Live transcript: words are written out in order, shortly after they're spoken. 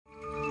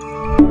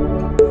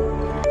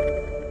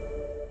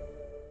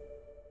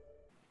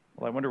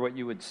Well, I wonder what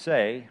you would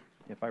say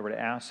if I were to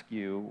ask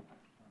you,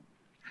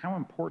 how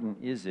important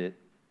is it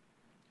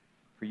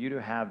for you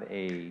to have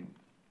a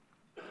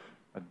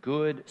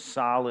good,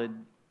 solid,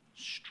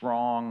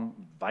 strong,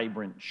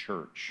 vibrant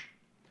church?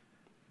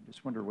 I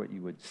just wonder what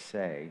you would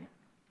say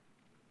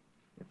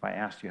if I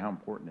asked you how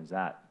important is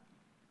that.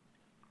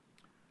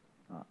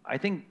 I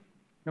think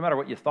no matter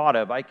what you thought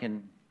of, I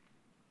can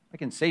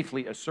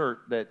safely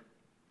assert that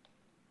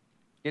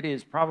it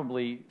is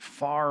probably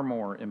far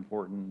more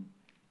important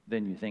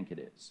than you think it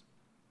is.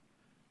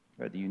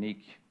 I had the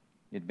unique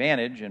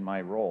advantage in my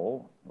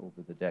role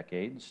over the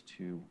decades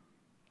to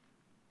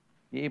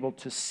be able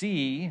to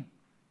see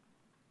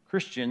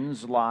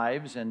Christians'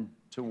 lives and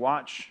to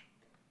watch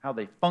how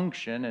they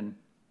function and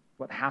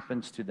what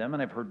happens to them.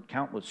 And I've heard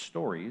countless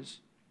stories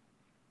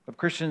of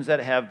Christians that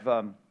have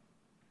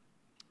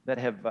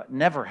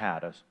never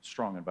had a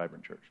strong and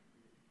vibrant church.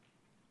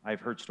 I've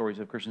heard stories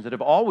of Christians that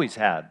have always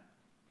had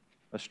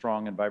a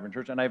strong and vibrant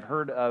church, and I've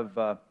heard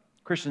of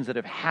Christians that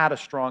have had a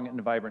strong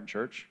and vibrant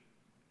church,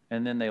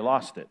 and then they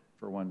lost it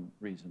for one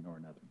reason or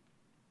another.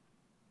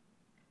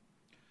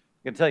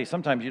 I can tell you,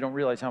 sometimes you don't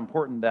realize how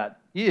important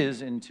that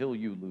is until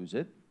you lose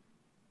it.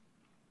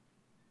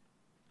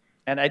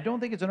 And I don't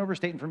think it's an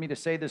overstatement for me to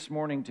say this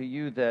morning to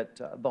you that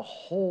the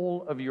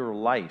whole of your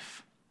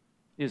life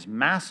is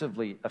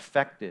massively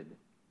affected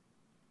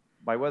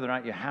by whether or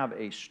not you have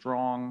a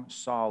strong,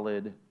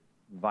 solid,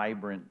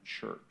 vibrant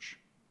church.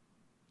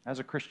 As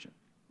a Christian,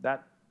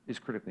 that is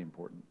critically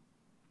important.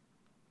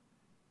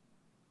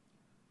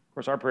 Of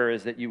course, our prayer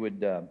is that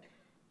you'd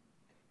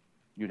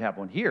have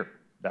one here.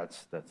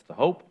 That's the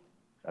hope.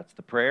 That's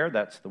the prayer.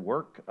 That's the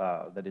work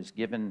that is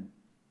given,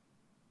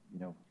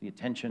 the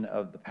attention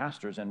of the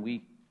pastors, and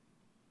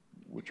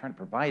we're trying to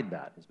provide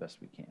that as best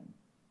we can.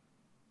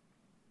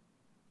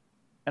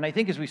 And I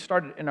think as we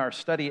started in our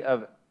study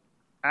of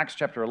Acts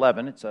chapter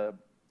 11, it's a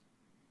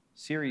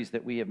series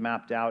that we have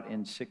mapped out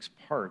in 6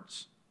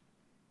 parts.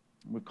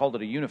 We've called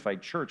it a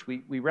unified church.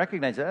 We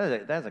recognize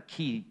that's a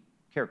key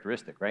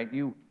characteristic, right?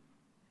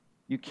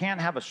 You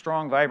can't have a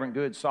strong, vibrant,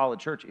 good,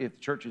 solid church if the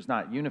church is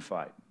not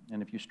unified.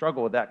 And if you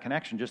struggle with that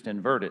connection, just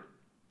invert it.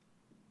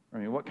 I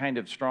mean, what kind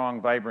of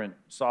strong, vibrant,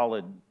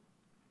 solid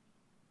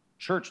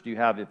church do you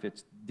have if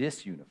it's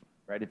disunified,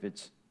 right? If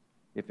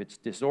it's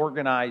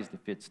disorganized,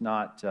 if it's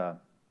not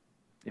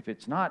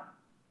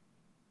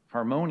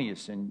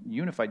harmonious and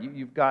unified,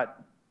 you've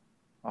got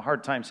a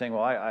hard time saying,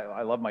 well,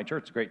 I love my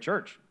church, it's a great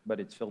church,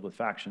 but it's filled with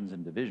factions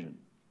and division.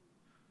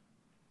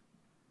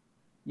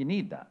 You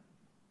need that.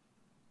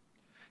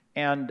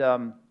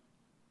 And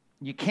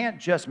you can't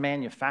just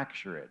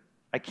manufacture it.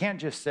 I can't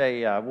just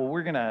say, well,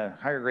 we're going to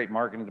hire a great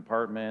marketing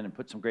department and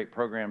put some great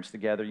programs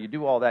together. You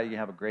do all that, you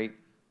have a great,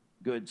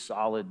 good,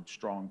 solid,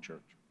 strong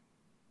church.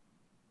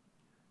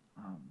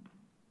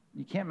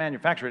 You can't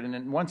manufacture it, and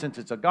in one sense,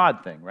 it's a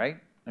God thing, right?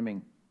 I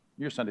mean,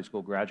 you're Sunday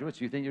school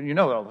graduates. You think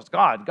well, it's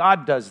God.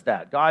 God does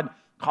that. God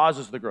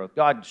causes the growth.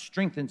 God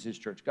strengthens His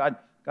church. God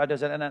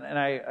does that, and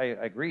I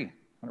agree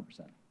 100%.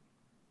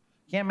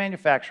 Can't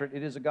manufacture it.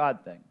 It is a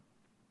God thing.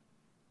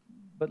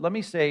 But let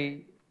me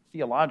say,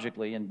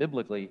 theologically and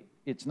biblically,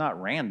 it's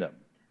not random.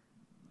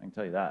 I can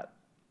tell you that.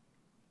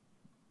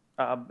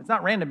 It's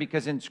not random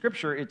because in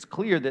Scripture, it's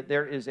clear that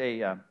there is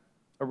a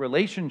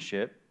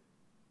relationship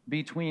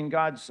between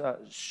God's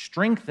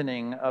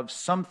strengthening of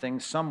something,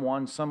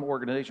 someone, some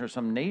organization, or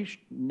some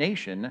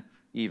nation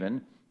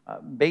even,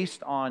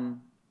 based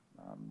on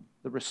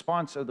the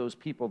response of those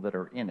people that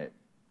are in it.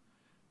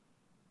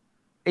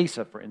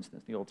 Asa, for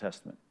instance, the Old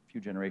Testament, a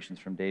few generations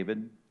from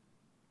David,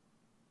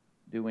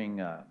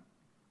 doing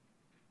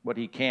what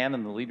he can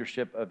in the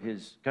leadership of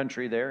his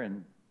country there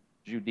in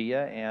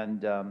Judea,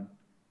 and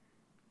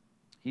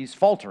he's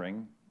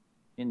faltering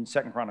in 2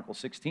 Chronicles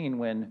 16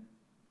 when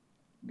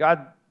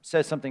God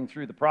says something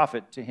through the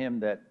prophet to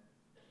him that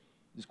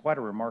is quite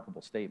a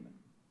remarkable statement.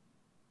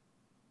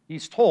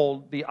 He's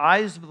told, the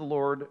eyes of the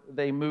Lord,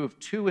 they move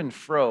to and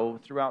fro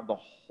throughout the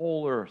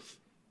whole earth,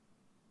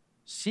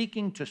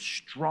 seeking to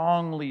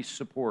strongly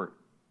support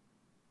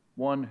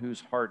one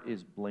whose heart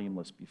is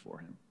blameless before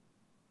Him.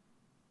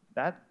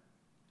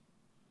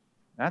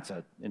 That's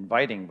an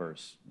inviting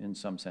verse in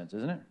some sense,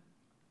 isn't it?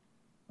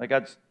 Like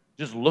God's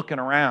just looking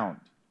around.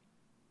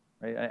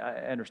 Right?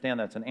 I understand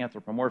that's an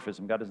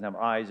anthropomorphism. God doesn't have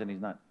eyes and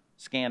He's not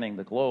scanning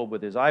the globe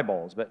with His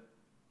eyeballs, but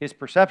His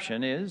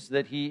perception is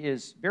that He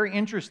is very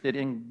interested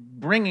in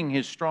bringing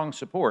His strong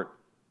support.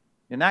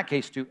 In that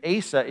case, to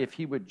Asa, if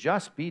he would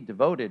just be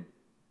devoted,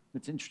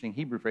 it's an interesting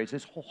Hebrew phrase,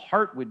 his whole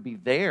heart would be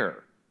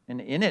there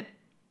and in it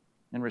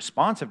and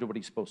responsive to what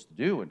he's supposed to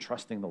do and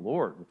trusting the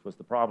Lord, which was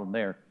the problem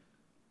there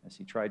as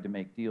he tried to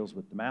make deals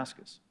with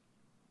Damascus.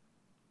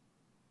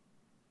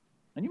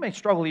 And you may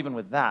struggle even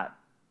with that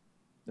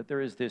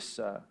there is this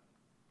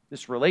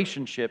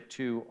relationship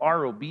to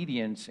our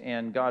obedience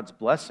and God's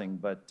blessing,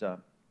 but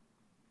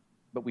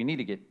we need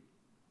to get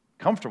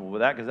comfortable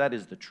with that because that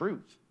is the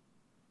truth.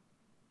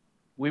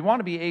 We want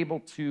to be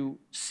able to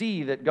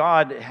see that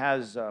God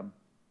has a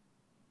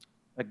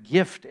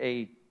gift,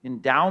 a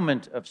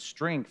endowment of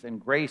strength and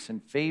grace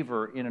and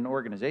favor in an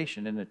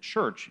organization, in a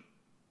church,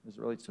 as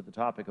it relates to the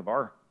topic of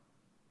our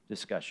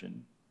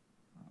discussion.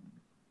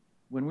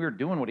 When we're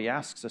doing what he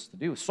asks us to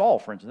do, Saul,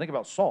 for instance, think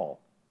about Saul.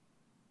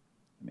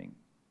 I mean,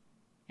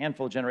 a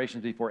handful of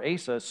generations before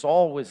Asa,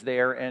 Saul was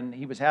there and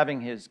he was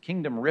having his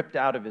kingdom ripped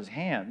out of his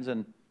hands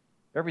and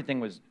everything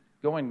was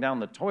going down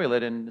the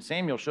toilet, and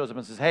Samuel shows up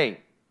and says, hey,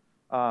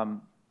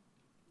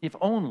 if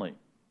only,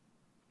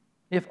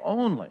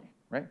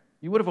 right?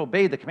 You would have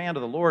obeyed the command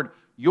of the Lord,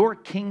 your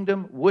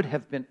kingdom would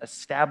have been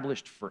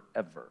established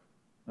forever.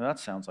 Now, that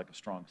sounds like a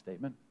strong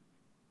statement.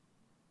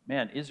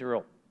 Man,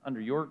 Israel, under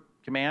your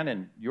command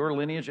and your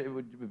lineage, it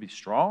would be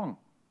strong.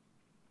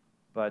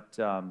 But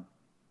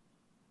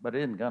it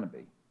isn't going to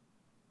be.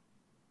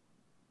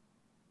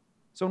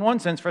 So in one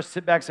sense, for us to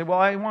sit back and say, well,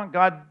 I want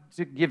God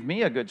to give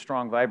me a good,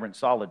 strong, vibrant,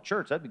 solid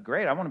church. That'd be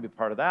great. I want to be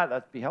part of that.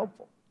 That'd be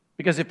helpful.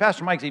 Because if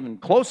Pastor Mike's even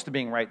close to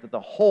being right, that the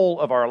whole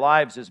of our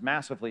lives is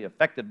massively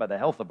affected by the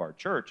health of our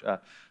church,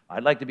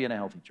 I'd like to be in a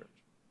healthy church.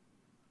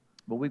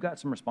 But we've got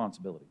some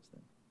responsibilities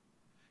then.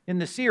 In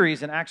the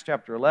series in Acts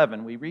chapter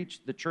 11, we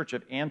reached the church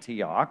of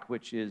Antioch,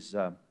 which is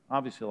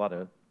obviously a lot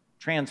of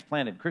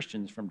transplanted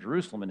Christians from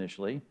Jerusalem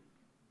initially.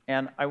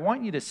 And I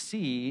want you to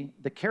see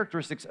the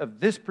characteristics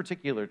of this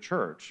particular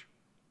church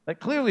that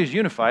clearly is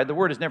unified. The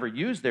word is never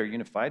used there,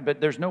 unified,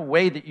 but there's no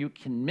way that you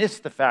can miss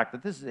the fact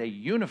that this is a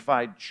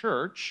unified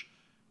church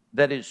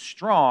that is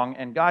strong,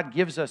 and God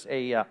gives us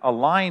a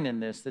line in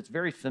this that's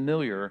very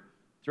familiar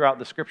throughout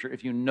the Scripture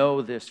if you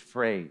know this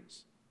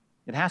phrase.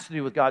 It has to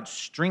do with God's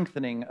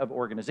strengthening of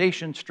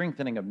organizations,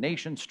 strengthening of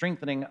nations,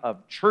 strengthening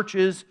of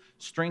churches,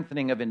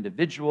 strengthening of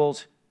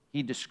individuals.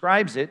 He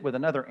describes it with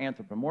another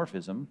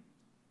anthropomorphism,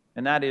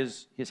 and that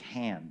is his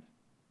hand.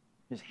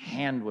 His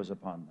hand was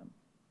upon them.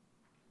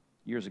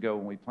 Years ago,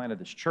 when we planted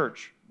this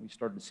church, we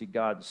started to see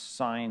God's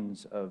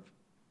signs of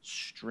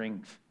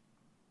strength.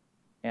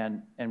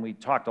 And we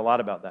talked a lot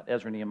about that.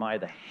 Ezra and Nehemiah,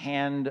 the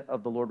hand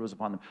of the Lord was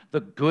upon them.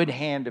 The good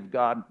hand of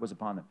God was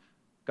upon them.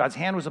 God's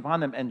hand was upon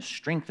them and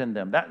strengthened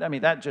them.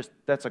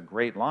 That's a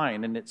great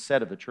line, and it's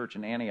said of the church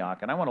in Antioch.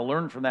 And I want to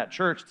learn from that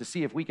church to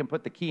see if we can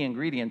put the key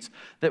ingredients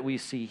that we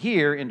see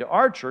here into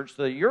our church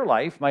so that your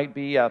life might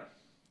be, I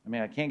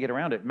can't get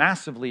around it,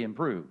 massively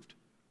improved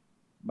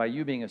by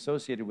you being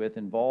associated with,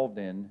 involved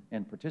in,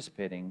 and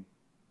participating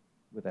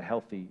with a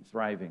healthy,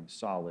 thriving,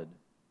 solid,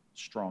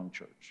 strong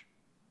church.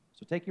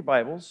 So take your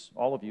Bibles,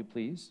 all of you,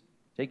 please.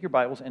 Take your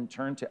Bibles and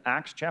turn to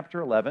Acts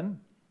chapter 11.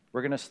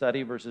 We're going to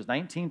study verses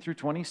 19 through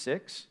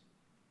 26.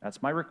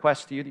 That's my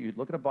request to you, that you'd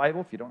look at a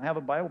Bible. If you don't have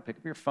a Bible, pick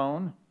up your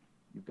phone.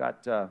 You've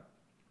got a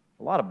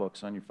lot of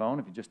books on your phone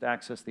if you just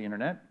access the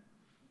internet,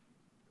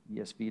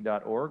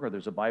 esv.org, or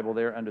there's a Bible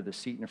there under the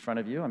seat in front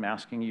of you. I'm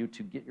asking you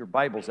to get your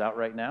Bibles out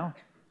right now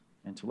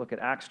and to look at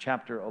Acts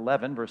chapter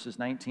 11, verses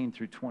 19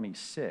 through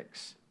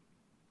 26.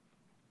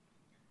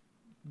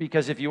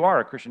 Because if you are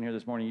a Christian here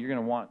this morning, you're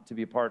going to want to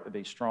be a part of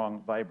a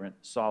strong, vibrant,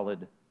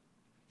 solid,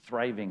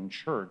 thriving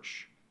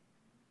church.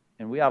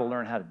 And we ought to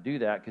learn how to do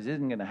that, because it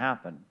isn't going to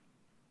happen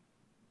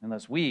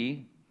unless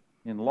we,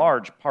 in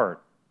large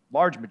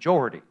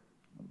majority,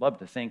 I'd love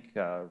to think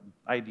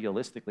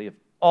idealistically, if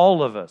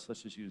all of us,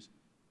 let's just use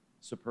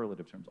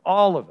superlative terms,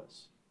 all of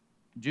us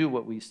do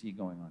what we see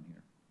going on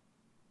here.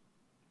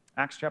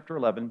 Acts chapter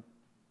 11,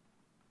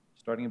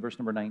 starting in verse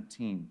number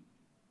 19.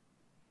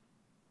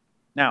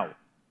 Now,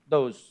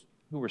 those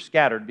who were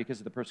scattered because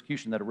of the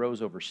persecution that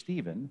arose over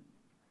Stephen,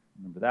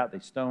 remember that, they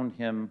stoned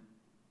him.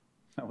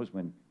 That was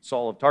when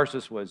Saul of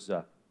Tarsus was,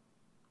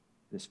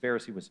 this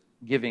Pharisee was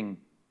giving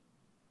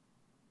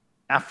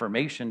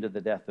affirmation to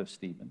the death of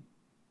Stephen,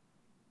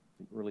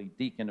 the early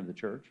deacon of the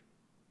church.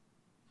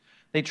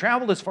 They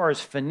traveled as far as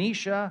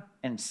Phoenicia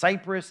and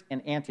Cyprus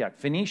and Antioch.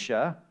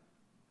 Phoenicia,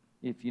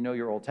 if you know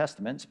your Old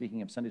Testament,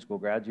 speaking of Sunday school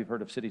grads, you've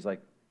heard of cities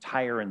like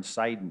Tyre and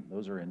Sidon.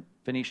 Those are in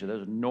Phoenicia.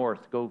 Those are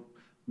north. Go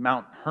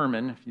Mount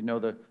Hermon. If you know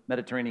the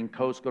Mediterranean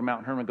coast, go to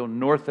Mount Hermon. Go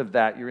north of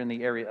that. You're in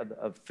the area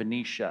of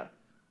Phoenicia.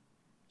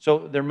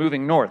 So they're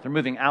moving north. They're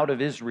moving out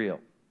of Israel.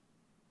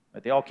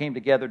 Right? They all came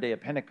together, day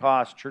of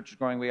Pentecost. Church is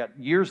growing. We got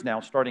years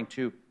now starting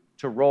to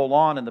roll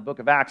on in the book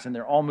of Acts, and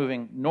they're all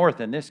moving north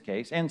in this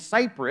case. And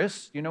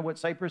Cyprus, you know what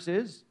Cyprus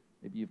is?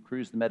 Maybe you've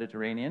cruised the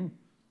Mediterranean.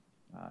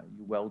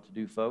 You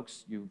well-to-do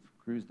folks, you've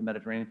cruised the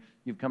Mediterranean.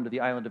 You've come to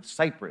the island of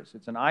Cyprus.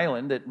 It's an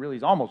island that really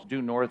is almost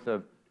due north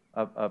of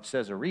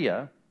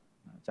Caesarea.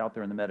 It's out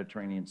there in the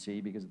Mediterranean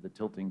Sea because of the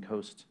tilting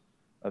coast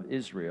of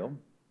Israel.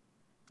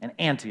 And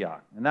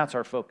Antioch, and that's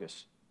our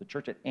focus, the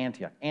church at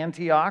Antioch.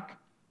 Antioch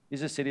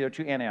is a city. There are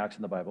two Antiochs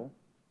in the Bible.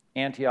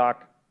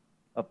 Antioch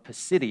of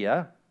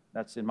Pisidia,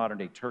 that's in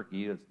modern-day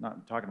Turkey. It's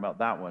not talking about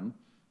that one.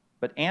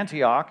 But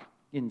Antioch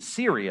in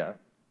Syria,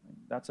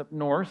 that's up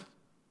north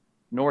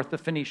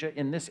of Phoenicia,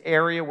 in this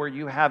area where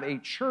you have a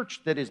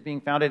church that is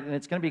being founded, and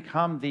it's going to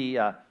become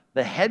the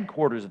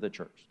headquarters of the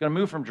church. It's going to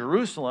move from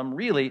Jerusalem,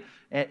 really,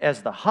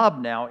 as the hub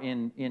now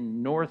in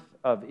north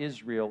of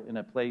Israel, in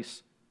a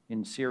place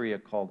in Syria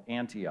called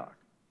Antioch.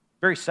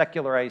 Very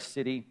secularized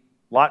city,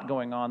 a lot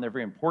going on there,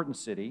 very important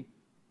city.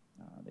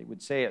 They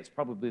would say it's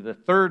probably the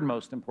third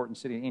most important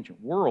city in the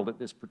ancient world at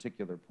this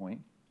particular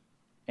point.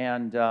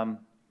 And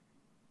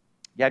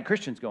you had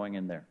Christians going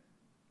in there.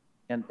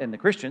 And the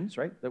Christians,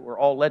 right, that were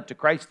all led to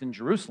Christ in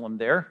Jerusalem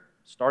there,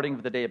 starting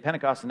with the day of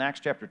Pentecost in Acts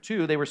chapter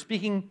 2, they were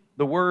speaking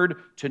the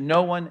word to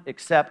no one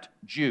except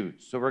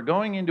Jews. So we're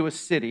going into a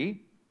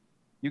city.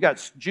 You've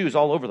got Jews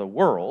all over the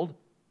world,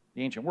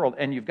 the ancient world,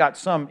 and you've got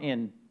some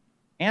in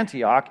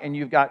Antioch, and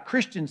you've got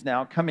Christians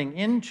now coming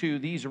into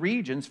these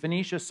regions,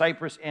 Phoenicia,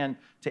 Cyprus, and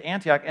to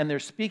Antioch, and they're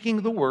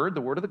speaking the word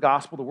of the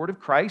gospel, the word of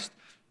Christ,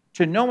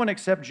 to no one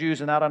except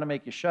Jews, and that ought to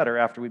make you shudder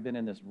after we've been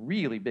in this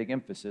really big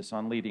emphasis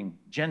on leading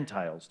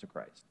Gentiles to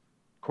Christ.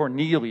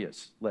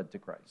 Cornelius led to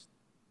Christ.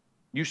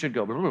 You should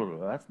go,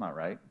 that's not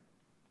right.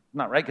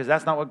 Not right, because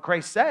that's not what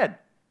Christ said.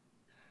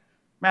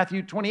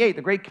 Matthew 28,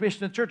 the Great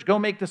Commission of the church, go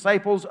make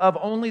disciples of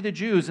only the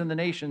Jews and the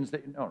nations.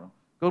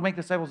 Go make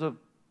disciples of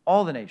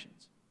all the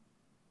nations.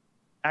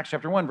 Acts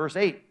chapter 1, verse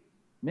 8.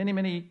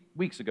 Many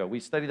weeks ago, we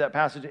studied that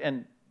passage,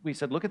 and we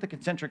said, look at the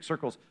concentric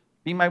circles.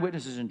 Be my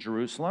witnesses in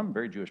Jerusalem,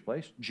 very Jewish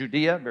place.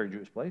 Judea, very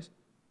Jewish place.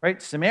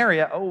 Right?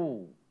 Samaria,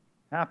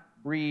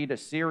 half-breed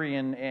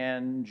Assyrian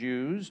and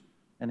Jews.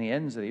 And the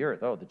ends of the earth,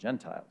 the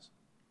Gentiles.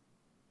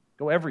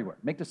 Go everywhere.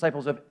 Make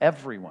disciples of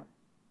everyone.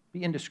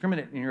 Be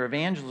indiscriminate in your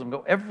evangelism.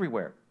 Go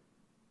everywhere.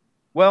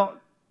 Well,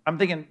 I'm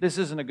thinking this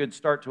isn't a good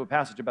start to a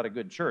passage about a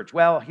good church.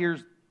 Well,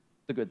 here's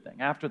the good thing.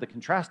 After the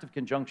contrastive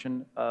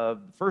conjunction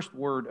of the first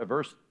word of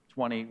verse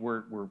 20,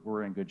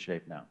 we're in good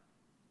shape now.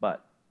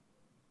 But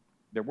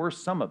there were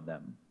some of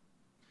them,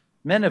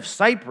 men of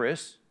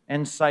Cyprus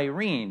and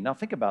Cyrene. Now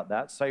think about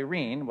that.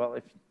 Cyrene, well,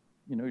 if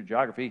you know your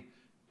geography,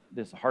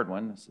 this is a hard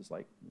one. This is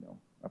like,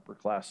 upper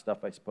class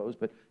stuff, I suppose.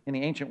 But in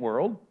the ancient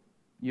world,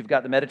 you've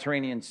got the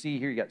Mediterranean Sea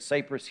here, you got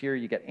Cyprus here,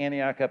 you got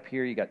Antioch up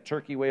here, you got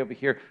Turkey way over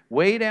here,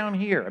 way down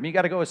here. I mean, you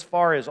got to go as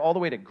far as all the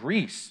way to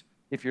Greece.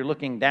 If you're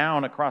looking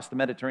down across the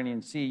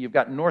Mediterranean Sea, you've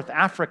got North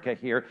Africa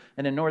here.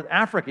 And in North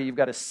Africa, you've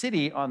got a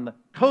city on the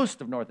coast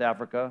of North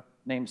Africa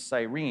named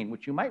Cyrene,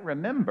 which you might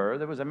remember,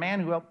 there was a man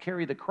who helped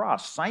carry the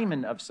cross,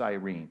 Simon of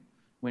Cyrene,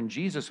 when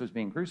Jesus was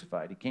being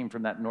crucified. He came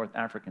from that North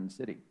African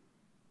city.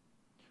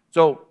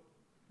 So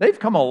they've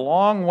come a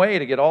long way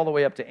to get all the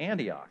way up to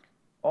Antioch,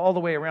 all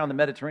the way around the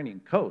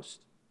Mediterranean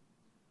coast.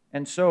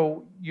 And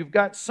so you've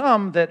got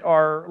some that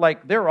are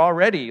they're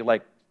already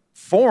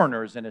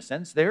foreigners in a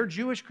sense. They're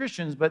Jewish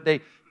Christians, but they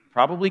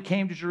probably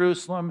came to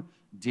Jerusalem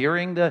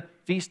during the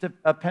Feast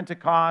of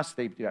Pentecost.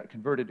 They got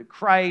converted to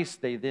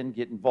Christ. They then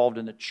get involved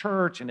in the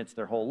church, and it's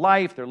their whole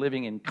life. They're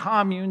living in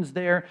communes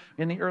there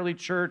in the early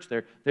church.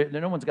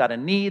 No one's got a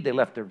need. They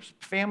left their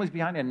families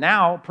behind, and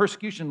now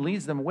persecution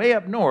leads them way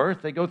up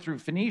north. They go through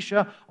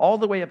Phoenicia all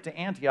the way up to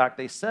Antioch.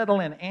 They settle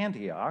in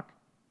Antioch,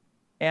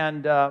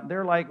 and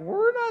they're like,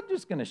 we're not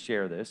just going to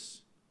share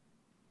this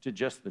to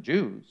just the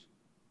Jews.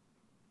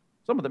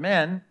 Some of the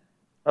men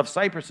of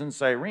Cyprus and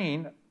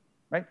Cyrene,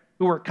 right,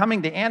 who were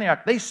coming to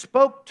Antioch, they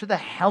spoke to the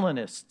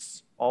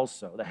Hellenists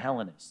also,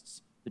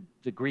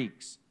 the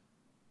Greeks,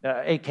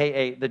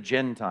 a.k.a. the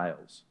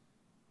Gentiles,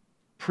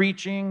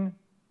 preaching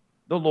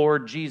the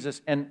Lord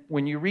Jesus. And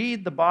when you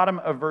read the bottom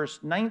of verse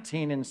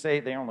 19 and say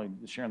they only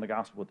sharing the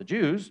gospel with the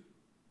Jews,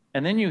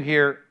 and then you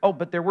hear,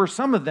 but there were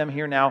some of them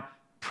here now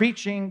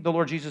preaching the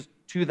Lord Jesus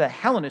to the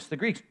Hellenists, the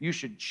Greeks, you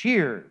should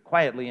cheer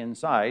quietly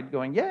inside,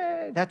 going,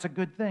 yay, that's a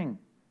good thing.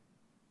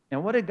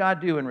 And what did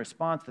God do in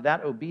response to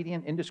that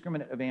obedient,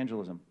 indiscriminate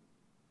evangelism?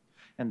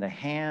 And the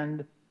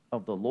hand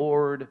of the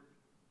Lord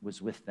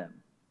was with them.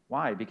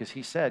 Why? Because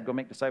he said, go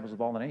make disciples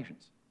of all the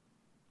nations.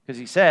 Because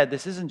he said,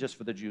 this isn't just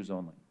for the Jews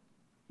only.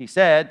 He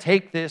said,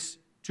 take this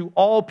to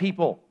all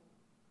people.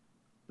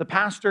 The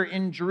pastor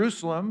in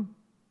Jerusalem,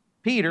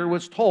 Peter,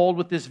 was told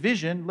with this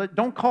vision,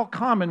 don't call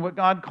common what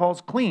God calls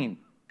clean.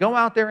 Go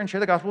out there and share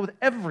the gospel with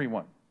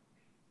everyone.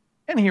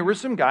 And here were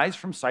some guys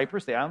from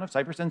Cyprus, the island of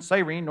Cyprus, and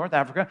Cyrene, North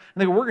Africa,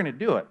 and they go, we're going to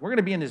do it. We're going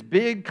to be in this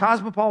big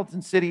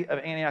cosmopolitan city of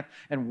Antioch,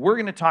 and we're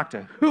going to talk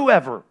to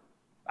whoever.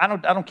 I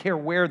don't care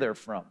where they're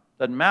from.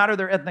 Doesn't matter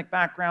their ethnic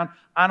background.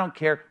 I don't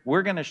care.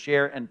 We're going to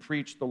share and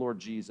preach the Lord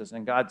Jesus.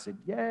 And God said,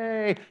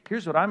 yay,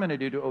 here's what I'm going to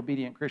do to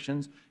obedient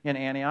Christians in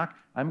Antioch.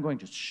 I'm going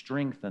to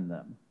strengthen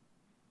them.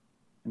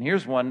 And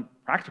here's one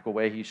practical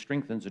way he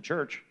strengthens a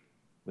church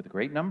with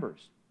great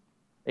numbers.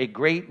 A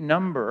great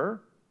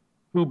number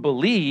who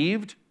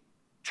believed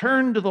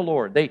turned to the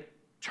Lord. They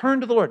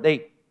turned to the Lord.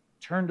 They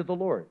turned to the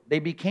Lord. They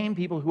became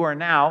people who are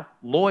now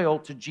loyal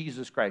to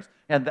Jesus Christ.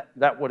 And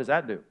what does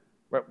that do?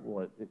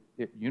 Well,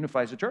 it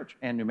unifies the church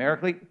and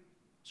numerically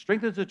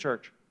strengthens the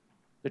church.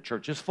 The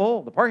church is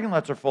full. The parking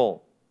lots are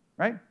full,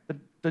 right?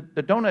 The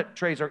donut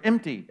trays are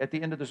empty at the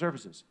end of the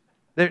services.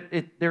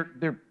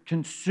 They're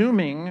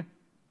consuming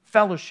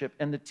fellowship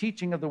and the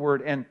teaching of the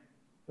word. And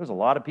there's a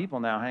lot of people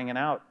now hanging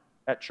out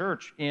at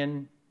church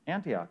in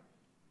Antioch.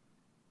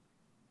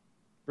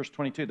 Verse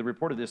 22, the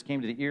report of this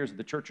came to the ears of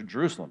the church of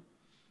Jerusalem.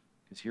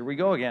 Because here we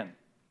go again.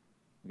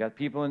 We got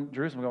people in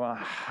Jerusalem going,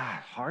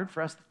 hard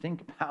for us to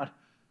think about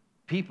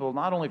people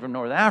not only from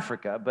North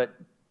Africa, but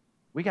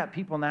we got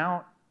people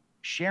now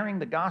sharing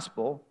the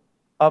gospel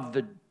of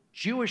the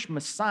Jewish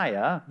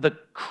Messiah, the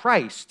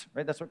Christ,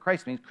 right? That's what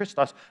Christ means,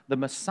 Christos, the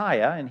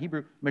Messiah, in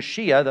Hebrew,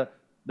 Mashiach,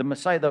 the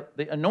Messiah,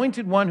 the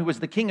anointed one who was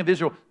the king of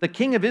Israel. The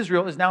king of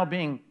Israel is now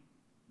being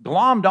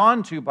glommed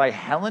onto by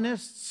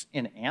Hellenists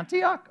in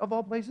Antioch, of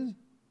all places.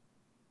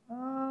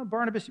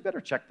 Barnabas, you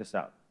better check this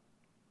out.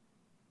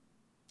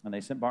 And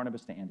they sent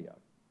Barnabas to Antioch.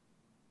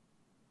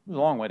 It was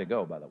a long way to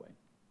go, by the way.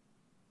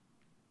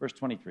 Verse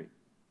 23.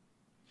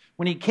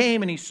 When he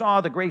came and he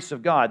saw the grace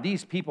of God,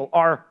 these people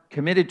are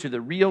committed to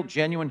the real,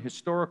 genuine,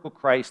 historical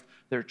Christ.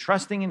 They're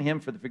trusting in him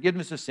for the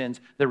forgiveness of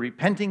sins. They're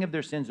repenting of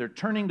their sins. They're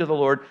turning to the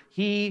Lord.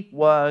 He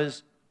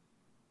was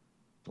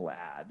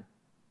glad.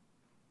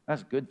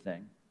 That's a good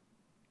thing.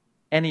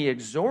 And he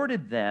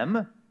exhorted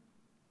them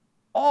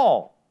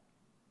all,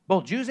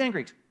 both Jews and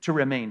Greeks, to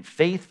remain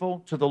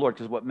faithful to the Lord.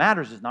 Because what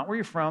matters is not where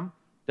you're from,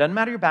 doesn't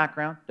matter your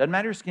background, doesn't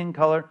matter your skin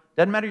color,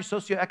 doesn't matter your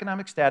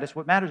socioeconomic status.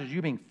 What matters is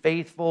you being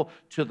faithful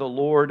to the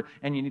Lord,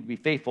 and you need to be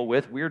faithful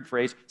with, weird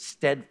phrase,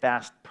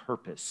 steadfast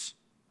purpose.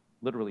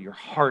 Literally, your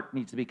heart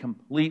needs to be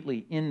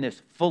completely in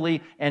this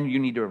fully, and you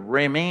need to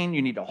remain,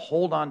 you need to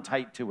hold on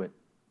tight to it.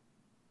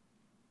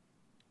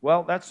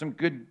 Well, that's some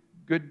good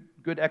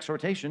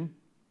exhortation.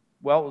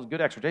 Well, it was good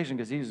exhortation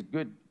because he's a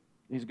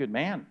good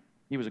man.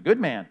 He was a good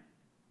man.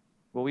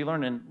 Well, we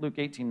learn in Luke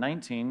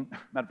 18:19,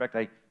 matter of fact,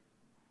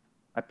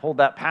 I pulled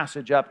that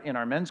passage up in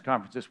our men's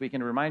conference this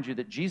weekend to remind you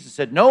that Jesus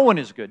said, no one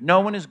is good, no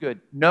one is good,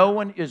 no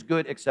one is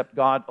good except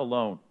God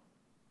alone.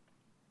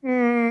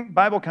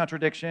 Bible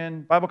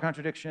contradiction.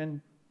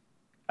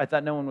 I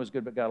thought no one was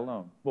good but God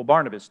alone. Well,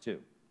 Barnabas too.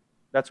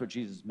 That's what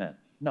Jesus meant.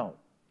 No.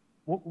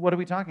 What are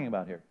we talking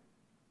about here?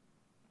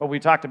 Well, we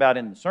talked about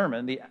in the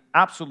sermon, the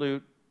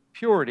absolute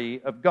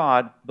purity of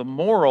God, the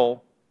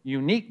moral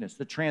uniqueness,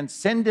 the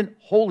transcendent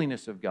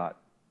holiness of God.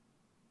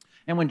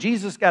 And when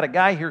Jesus got a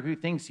guy here who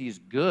thinks he's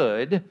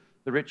good,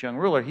 the rich young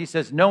ruler, he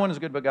says, no one is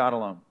good but God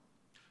alone.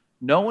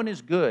 No one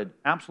is good,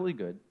 absolutely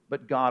good,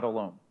 but God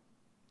alone.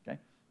 Okay?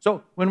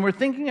 So when we're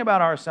thinking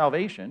about our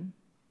salvation,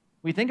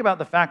 we think about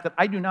the fact that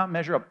I do not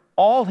measure up.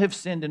 All have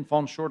sinned and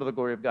fallen short of the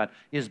glory of God.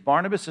 Is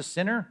Barnabas a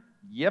sinner?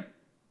 Yep.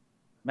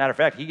 Matter of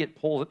fact, he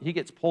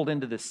gets pulled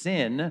into the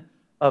sin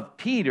of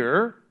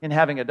Peter in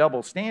having a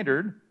double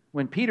standard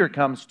when Peter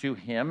comes to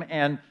him,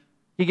 and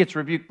he gets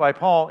rebuked by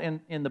Paul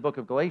in the book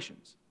of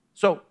Galatians.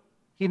 So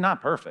he's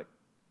not perfect,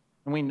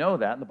 and we know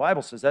that, and the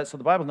Bible says that, so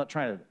the Bible's not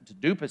trying to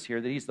dupe us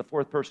here that he's the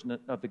fourth person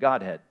of the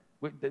Godhead.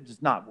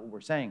 That's not what we're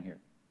saying here.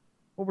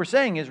 What we're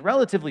saying is,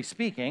 relatively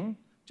speaking,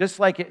 just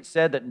like it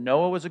said that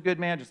Noah was a good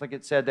man, just like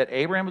it said that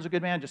Abraham was a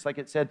good man, just like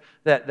it said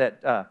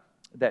that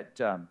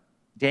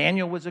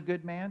Daniel was a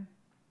good man,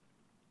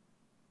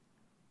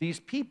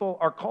 these people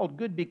are called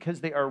good because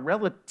they are,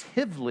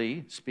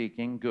 relatively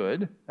speaking,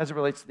 good as it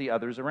relates to the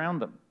others around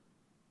them.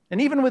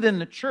 And even within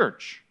the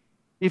church,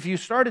 if you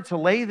started to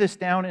lay this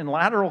down in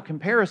lateral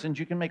comparisons,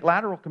 you can make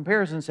lateral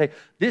comparisons and say,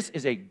 this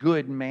is a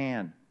good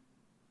man.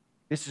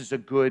 This is a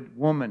good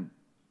woman.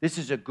 This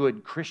is a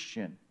good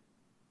Christian.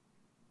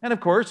 And of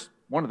course,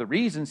 one of the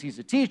reasons he's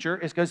a teacher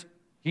is because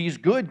he's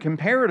good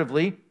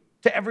comparatively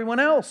to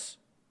everyone else.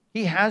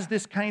 He has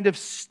this kind of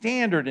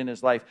standard in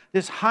his life,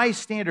 this high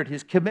standard,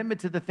 his commitment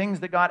to the things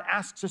that God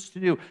asks us to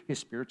do, his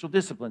spiritual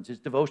disciplines, his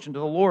devotion to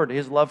the Lord,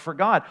 his love for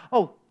God.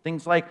 Oh,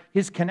 things like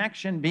his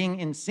connection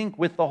being in sync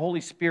with the Holy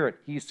Spirit.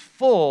 He's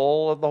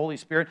full of the Holy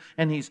Spirit,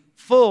 and he's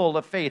full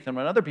of faith. And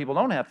when other people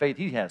don't have faith,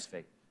 he has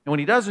faith. And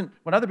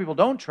when other people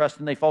don't trust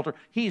and they falter,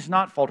 he's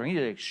not faltering.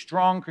 He's a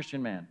strong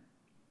Christian man.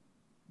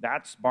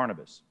 That's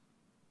Barnabas.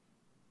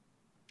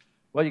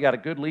 Well, you got a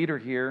good leader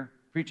here,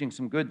 preaching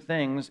some good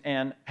things,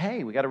 and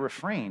hey, we got a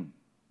refrain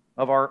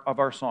of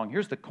our song.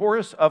 Here's the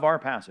chorus of our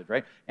passage,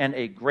 right? And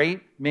a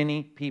great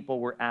many people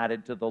were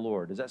added to the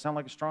Lord. Does that sound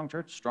like a strong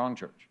church? Strong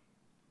church.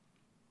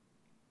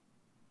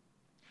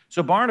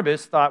 So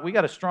Barnabas thought, we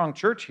got a strong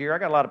church here. I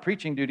got a lot of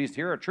preaching duties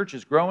here. Our church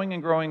is growing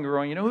and growing and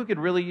growing. You know who could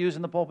really use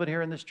in the pulpit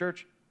here in this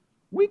church?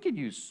 We could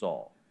use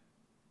Saul.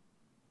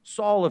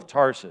 Saul of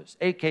Tarsus,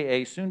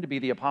 a.k.a. soon to be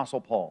the Apostle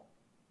Paul.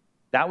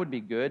 That would be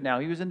good. Now,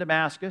 he was in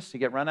Damascus. He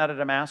got run out of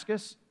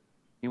Damascus.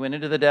 He went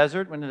into the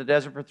desert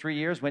for 3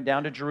 years, went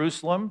down to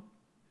Jerusalem.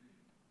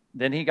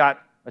 Then he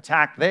got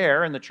attacked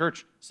there, and the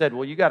church said,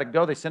 well, you got to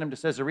go. They sent him to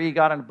Caesarea. He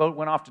got on a boat,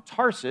 went off to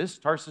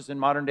Tarsus in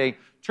modern-day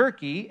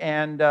Turkey.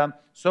 And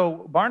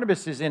so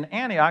Barnabas is in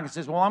Antioch and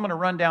says, well, I'm going to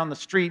run down the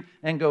street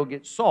and go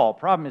get Saul.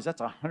 Problem is, that's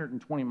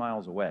 120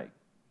 miles away.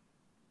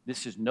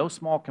 This is no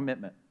small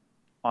commitment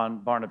on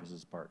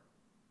Barnabas' part.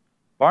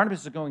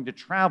 Barnabas is going to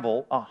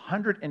travel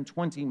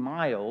 120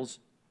 miles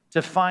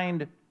to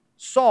find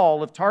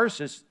Saul of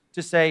Tarsus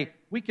to say,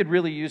 we could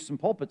really use some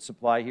pulpit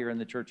supply here in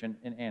the church in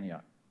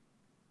Antioch.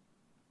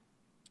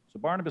 So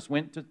Barnabas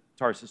went to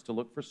Tarsus to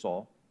look for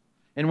Saul.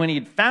 And when he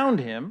had found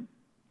him,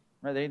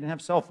 right, they didn't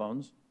have cell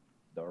phones.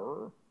 They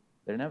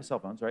didn't have cell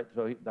phones, right?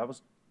 So it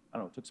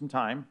took some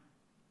time.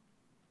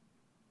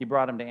 He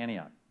brought him to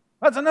Antioch.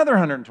 That's another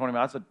 120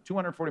 miles. That's a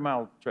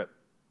 240-mile trip.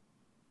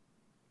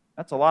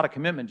 That's a lot of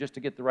commitment just to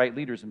get the right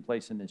leaders in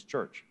place in this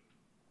church.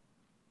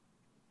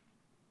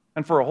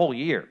 And for a whole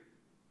year.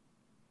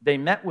 They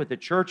met with the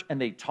church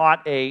and they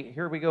taught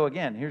here we go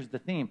again, here's the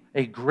theme,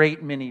 a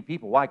great many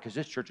people. Why? Because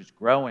this church is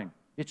growing.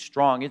 It's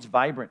strong. It's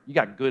vibrant. You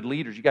got good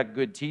leaders. You got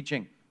good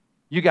teaching.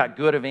 You got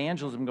good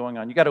evangelism going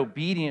on. You got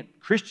obedient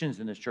Christians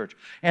in this church.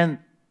 And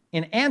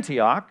in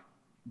Antioch,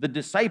 the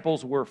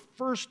disciples were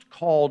first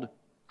called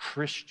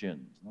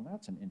Christians. Now,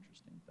 that's an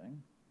interesting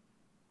thing.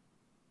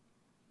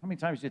 How many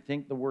times do you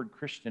think the word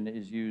Christian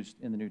is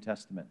used in the New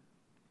Testament?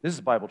 This is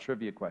a Bible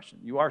trivia question.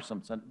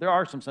 There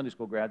are some Sunday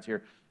school grads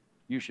here.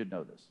 You should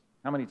know this.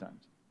 How many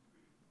times?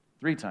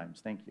 3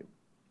 times. Thank you.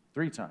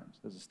 3 times.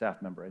 There's a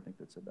staff member, I think,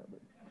 that said that.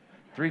 But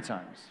 3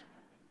 times.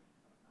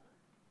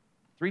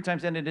 3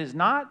 times. And it is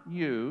not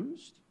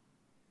used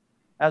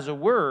as a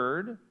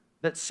word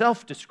that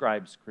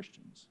self-describes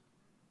Christians.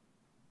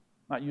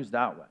 Not used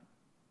that way.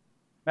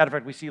 Matter of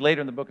fact, we see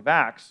later in the book of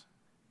Acts,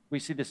 we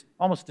see this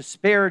almost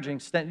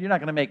disparaging, you're not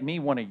going to make me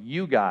one of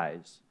you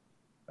guys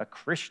a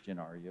Christian,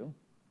 are you?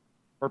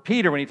 Or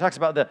Peter, when he talks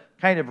about the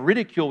kind of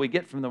ridicule we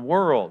get from the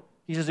world,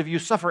 he says, if you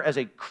suffer as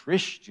a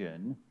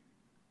Christian,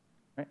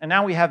 right? And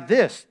now we have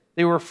this.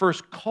 They were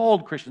first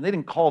called Christians. They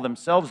didn't call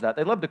themselves that.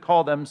 They loved to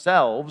call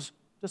themselves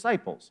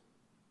disciples.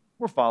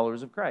 We're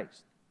followers of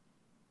Christ.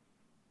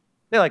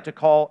 They like to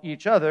call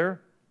each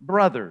other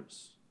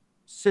brothers,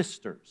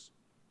 sisters.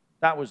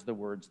 That was the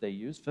words they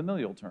used,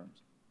 familial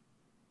terms.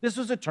 This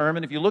was a term,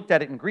 and if you looked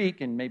at it in Greek,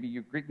 and maybe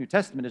your Greek New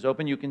Testament is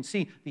open, you can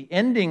see the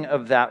ending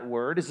of that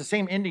word is the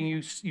same ending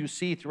you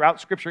see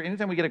throughout Scripture.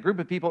 Anytime we get a group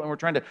of people and we're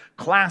trying to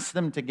class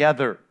them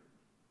together,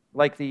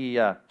 like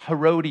the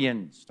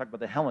Herodians, talk about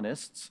the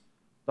Hellenists,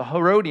 the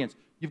Herodians.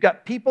 You've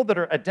got people that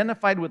are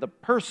identified with a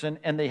person,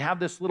 and they have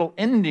this little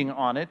ending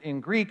on it in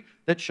Greek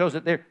that shows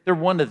that they're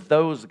one of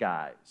those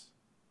guys,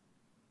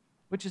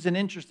 which is an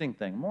interesting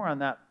thing. More on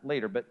that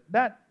later, but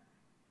that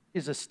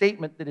is a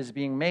statement that is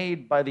being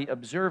made by the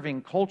observing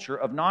culture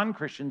of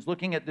non-Christians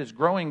looking at this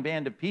growing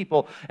band of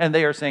people, and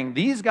they are saying,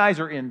 these guys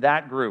are in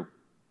that group.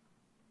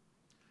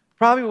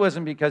 Probably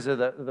wasn't because of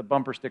the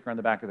bumper sticker on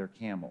the back of their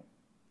camel.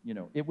 You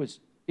know, it was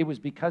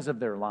because of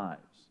their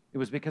lives. It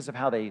was because of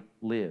how they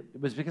lived.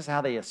 It was because of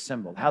how they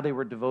assembled, how they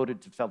were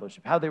devoted to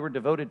fellowship, how they were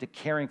devoted to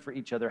caring for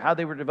each other, how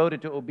they were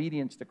devoted to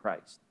obedience to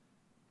Christ.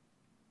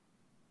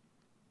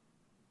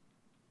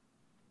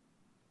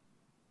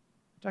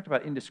 We talked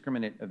about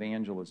indiscriminate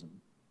evangelism.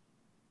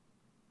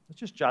 Let's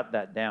just jot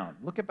that down.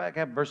 Look back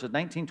at verses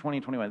 19, 20,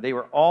 and 21. They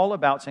were all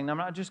about saying, no, I'm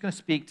not just going to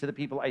speak to the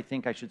people I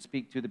think I should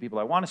speak to, the people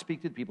I want to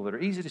speak to, the people that are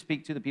easy to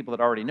speak to, the people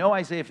that already know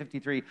Isaiah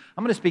 53.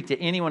 I'm going to speak to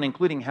anyone,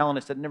 including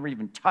Hellenists, that never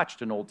even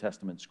touched an Old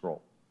Testament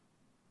scroll.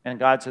 And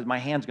God says, my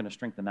hand's going to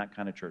strengthen that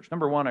kind of church.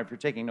 Number one, if you're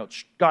taking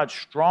notes, God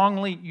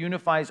strongly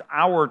unifies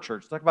our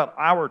church. Talk about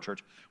our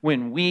church.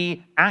 When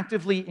we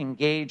actively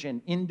engage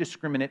in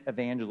indiscriminate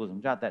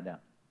evangelism. Jot that down.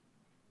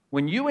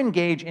 When you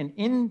engage in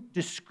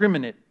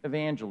indiscriminate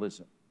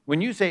evangelism,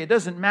 when you say it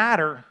doesn't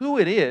matter who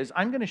it is,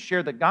 I'm going to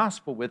share the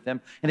gospel with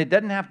them, and it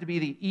doesn't have to be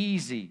the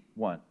easy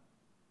one.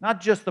 Not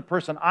just the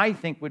person I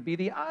think would be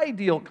the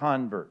ideal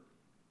convert,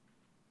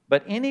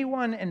 but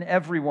anyone and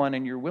everyone,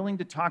 and you're willing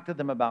to talk to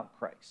them about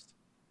Christ.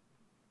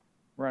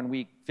 We're on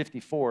week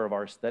 54 of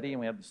our study, and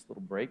we have this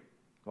little break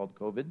called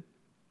COVID.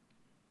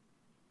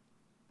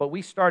 But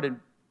we started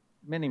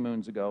many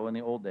moons ago in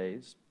the old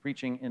days,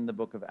 preaching in the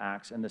book of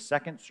Acts. And the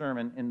second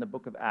sermon in the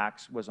book of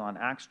Acts was on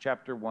Acts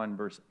chapter 1,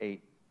 verse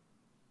 8.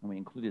 And we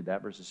included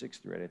that, verses 6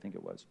 through 8, I think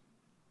it was.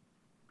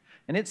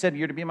 And it said,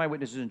 you're to be my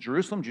witnesses in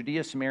Jerusalem,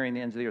 Judea, Samaria, and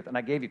the ends of the earth. And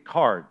I gave you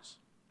cards.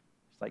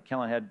 It's like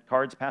Kellen had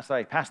cards passed out.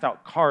 I passed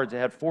out cards that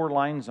had 4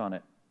 lines on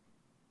it.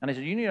 And I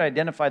said, you need to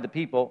identify the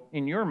people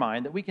in your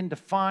mind that we can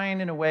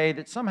define in a way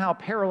that somehow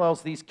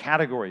parallels these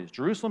categories.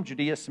 Jerusalem,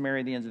 Judea, Samaria,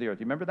 and the ends of the earth.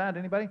 Do you remember that,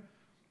 anybody?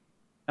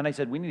 And I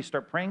said, we need to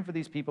start praying for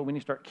these people. We need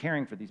to start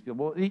caring for these people.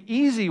 Well, the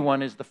easy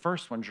one is the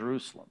first one,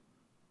 Jerusalem.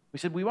 We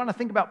said, we want to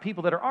think about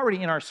people that are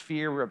already in our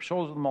sphere. We rub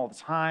shoulders with them all the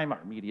time, our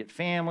immediate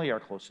family, our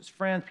closest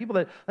friends, people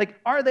that, like,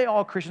 are they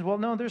all Christians? Well,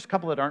 no, there's a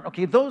couple that aren't.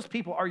 Okay, those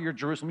people are your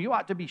Jerusalem. You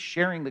ought to be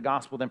sharing the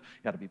gospel with them.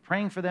 You ought to be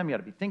praying for them. You ought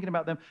to be thinking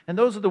about them. And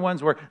those are the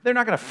ones where they're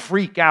not going to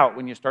freak out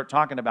when you start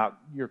talking about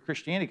your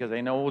Christianity because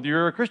they know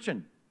you're a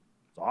Christian.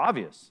 It's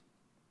obvious.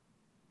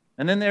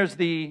 And then there's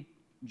the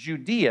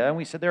Judea, and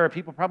we said there are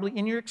people probably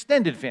in your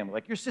extended family,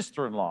 like your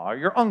sister-in-law or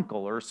your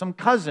uncle or some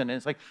cousin. And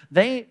it's like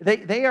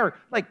they are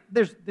like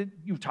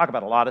you talk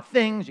about a lot of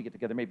things. You get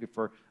together maybe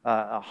for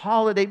a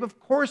holiday, but of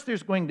course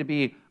there's going to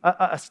be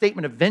a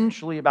statement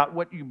eventually about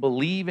what you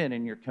believe in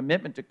and your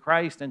commitment to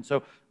Christ. And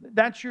so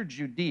that's your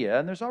Judea,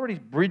 and there's already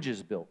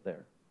bridges built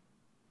there.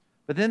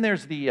 But then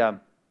there's the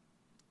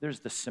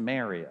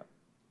Samaria.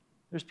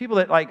 There's people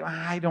that like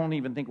I don't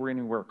even think we're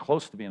anywhere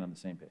close to being on the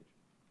same page.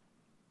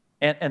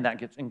 And that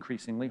gets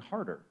increasingly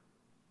harder.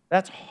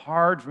 That's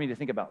hard for me to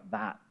think about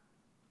that.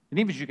 And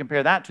even as you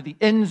compare that to the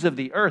ends of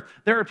the earth,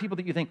 there are people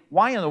that you think,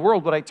 why in the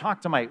world would I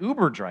talk to my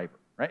Uber driver?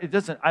 Right? It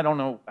doesn't, I don't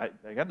know,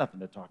 I got nothing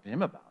to talk to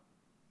him about.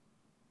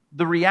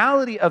 The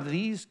reality of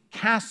these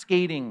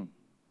cascading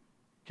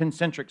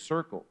concentric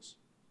circles,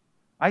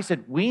 I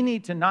said, we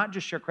need to not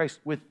just share Christ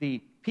with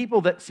the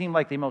people that seem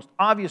like the most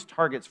obvious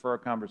targets for our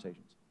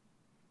conversations.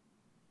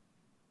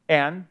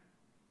 And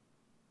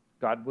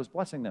God was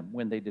blessing them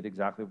when they did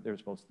exactly what they were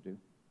supposed to do.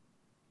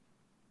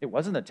 It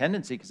wasn't a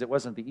tendency because it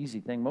wasn't the easy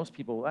thing. Most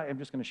people, I'm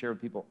just going to share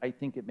with people, I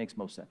think it makes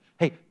most sense.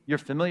 Hey, you're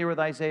familiar with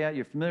Isaiah,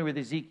 you're familiar with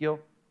Ezekiel,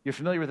 you're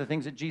familiar with the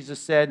things that Jesus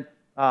said.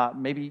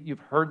 Maybe you've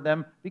heard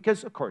them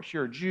because, of course,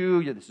 you're a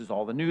Jew. This is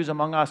all the news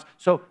among us.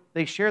 So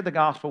they shared the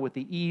gospel with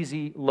the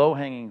easy,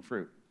 low-hanging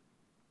fruit.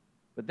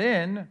 But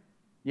then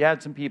you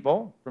had some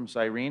people from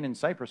Cyrene and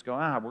Cyprus go,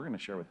 we're going to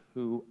share with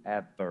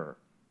whoever.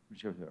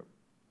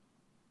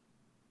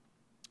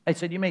 I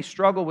said, you may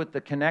struggle with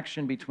the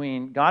connection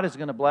between God is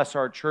going to bless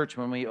our church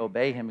when we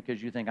obey him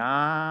because you think,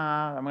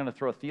 I'm going to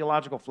throw a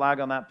theological flag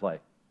on that play.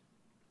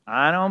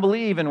 I don't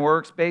believe in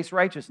works-based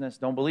righteousness.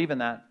 Don't believe in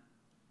that.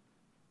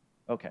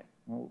 Okay.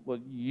 Well,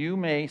 you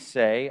may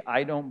say,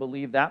 I don't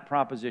believe that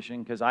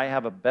proposition because I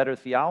have a better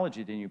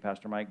theology than you,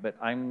 Pastor Mike, but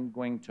I'm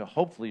going to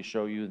hopefully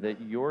show you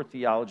that your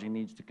theology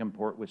needs to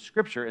comport with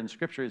Scripture, and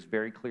Scripture is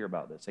very clear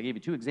about this. I gave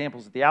you two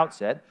examples at the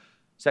outset.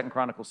 2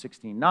 Chronicles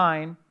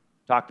 16:9,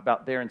 talked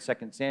about there in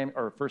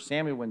 1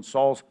 Samuel when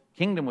Saul's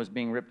kingdom was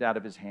being ripped out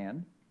of his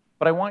hand.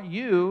 But I want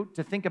you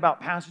to think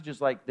about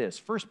passages like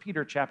this. 1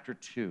 Peter chapter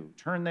 2.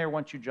 Turn there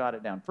once you jot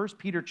it down. 1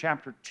 Peter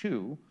chapter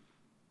 2.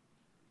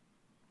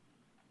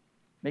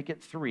 Make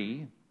it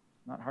 3.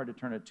 Not hard to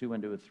turn a 2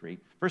 into a 3.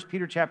 1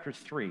 Peter chapter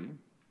 3. I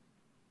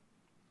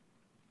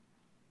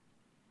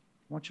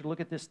want you to look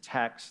at this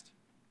text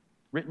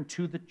written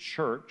to the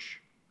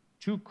church,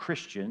 to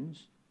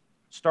Christians,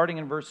 starting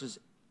in verse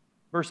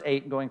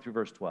 8 and going through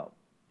verse 12.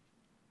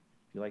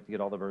 If you like to get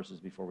all the verses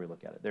before we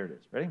look at it. There it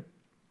is. Ready?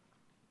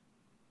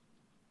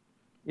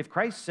 If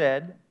Christ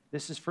said,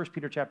 this is 1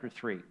 Peter chapter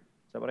 3. Is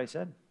that what I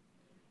said?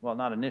 Well,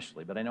 not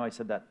initially, but I know I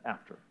said that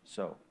after.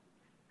 So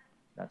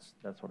that's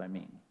what I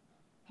mean.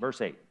 Verse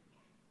 8.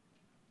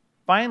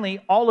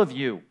 Finally, all of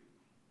you.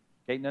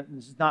 Okay, now,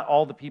 this is not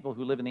all the people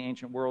who live in the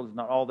ancient world. It's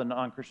not all the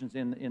non-Christians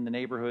in the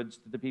neighborhoods,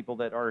 the people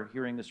that are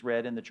hearing this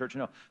read in the church.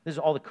 No, this is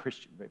all the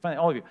Christians. Right? Finally,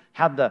 all of you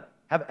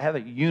have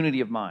a unity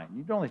of mind.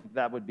 You'd only think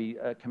that would be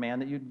a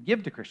command that you'd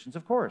give to Christians,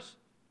 of course.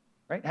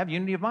 Right? Have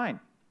unity of mind.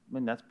 I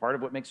mean, that's part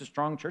of what makes a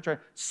strong church. Right?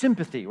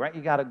 Sympathy, right?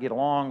 You got to get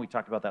along. We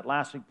talked about that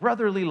last week.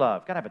 Brotherly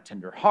love. Got to have a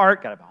tender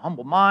heart. Got to have a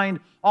humble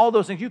mind. All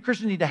those things. You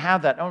Christians need to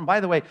have that. Oh, and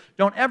by the way,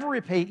 don't ever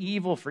repay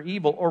evil for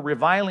evil or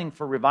reviling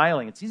for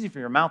reviling. It's easy for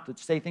your mouth to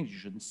say things you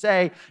shouldn't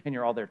say, and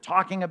you're all there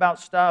talking about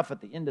stuff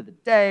at the end of the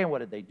day. What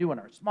did they do in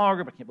our small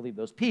group? I can't believe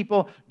those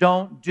people.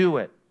 Don't do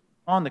it.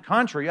 On the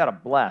contrary, you got to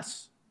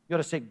bless. You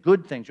got to say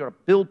good things. You got to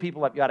build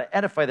people up. You got to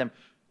edify them.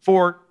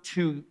 For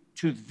to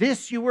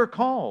this you were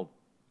called.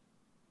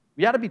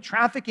 You ought to be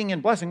trafficking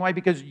in blessing. Why?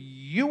 Because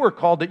you were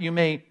called that you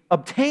may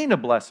obtain a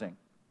blessing.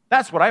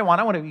 That's what I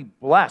want. I want to be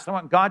blessed. I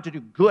want God to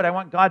do good. I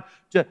want God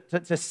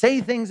to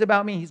say things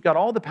about me. He's got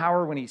all the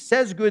power. When he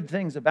says good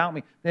things about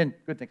me, then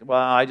good things. Well,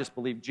 I just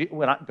believe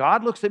when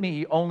God looks at me,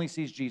 he only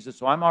sees Jesus,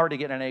 so I'm already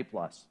getting an A+.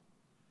 Okay,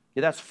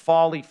 that's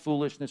folly,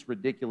 foolishness,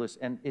 ridiculous,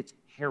 and it's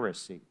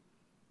heresy.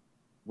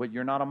 What,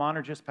 you're not a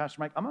monergist,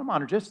 Pastor Mike? I'm a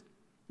monergist.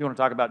 If you want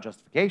to talk about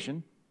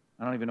justification,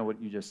 I don't even know what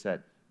you just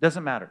said.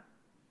 Doesn't matter.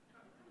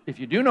 If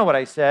you do know what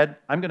I said,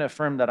 I'm going to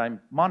affirm that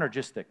I'm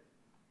monergistic.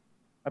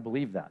 I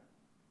believe that.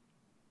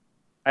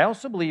 I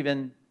also believe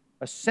in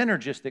a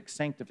synergistic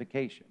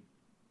sanctification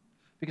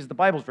because the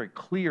Bible is very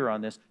clear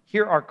on this.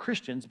 Here are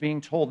Christians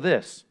being told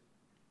this.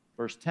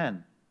 Verse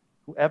 10,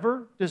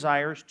 whoever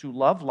desires to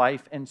love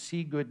life and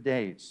see good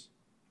days.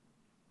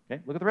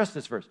 Okay, look at the rest of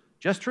this verse.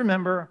 Just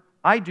remember,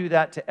 I do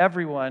that to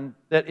everyone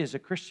that is a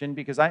Christian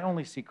because I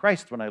only see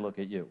Christ when I look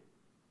at you.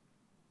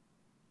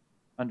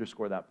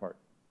 Underscore that part.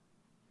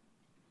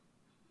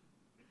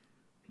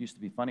 Used to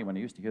be funny when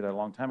I used to hear that a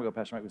long time ago.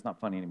 Pastor Mike, was not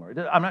funny anymore.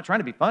 I'm not trying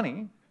to be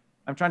funny.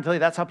 I'm trying to tell you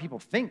that's how people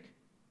think.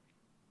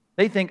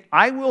 They think,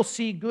 I will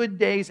see good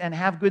days and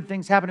have good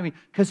things happen to me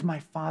because my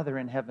Father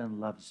in heaven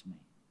loves me.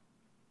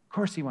 Of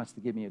course he wants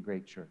to give me a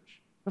great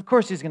church. Of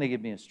course he's going to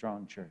give me a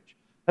strong church.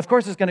 Of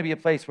course it's going to be a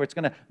place where it's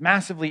going to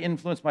massively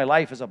influence my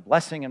life as a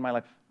blessing in my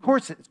life. Of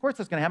course that's going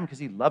to happen because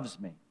he loves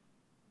me.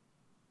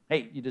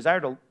 Hey, you desire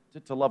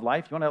to love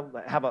life? You want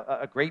to have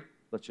a great,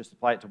 let's just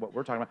apply it to what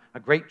we're talking about, a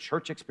great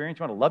church experience?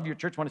 You want to love your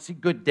church? You want to see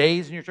good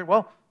days in your church?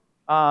 Well,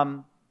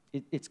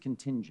 it's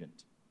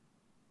contingent.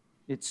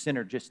 It's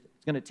synergistic.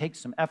 It's going to take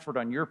some effort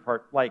on your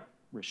part, like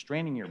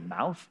restraining your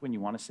mouth when you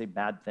want to say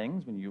bad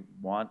things, when you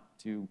want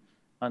to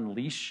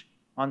unleash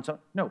on some.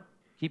 No,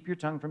 keep your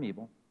tongue from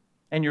evil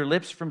and your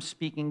lips from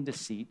speaking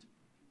deceit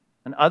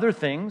and other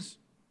things.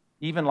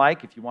 Even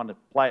like, if you want to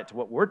apply it to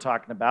what we're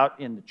talking about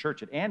in the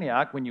church at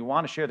Antioch, when you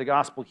want to share the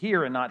gospel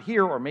here and not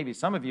here, or maybe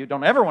some of you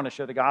don't ever want to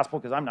share the gospel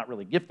because I'm not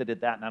really gifted at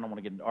that and I don't want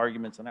to get into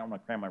arguments and I don't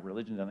want to cram my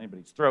religion down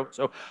anybody's throat,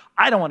 so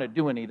I don't want to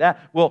do any of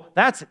that. Well,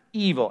 that's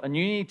evil, and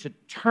you need to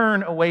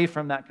turn away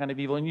from that kind of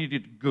evil, and you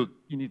need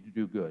to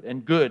do good.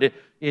 And good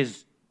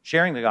is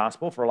sharing the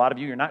gospel. For a lot of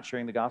you, you're not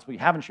sharing the gospel. You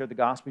haven't shared the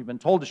gospel. You've been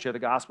told to share the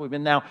gospel. We've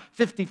been now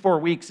 54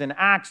 weeks in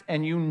Acts,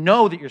 and you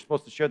know that you're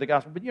supposed to share the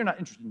gospel, but you're not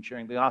interested in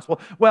sharing the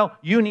gospel. Well,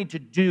 you need to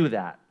do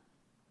that.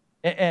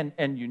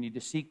 And you need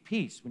to seek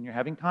peace when you're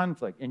having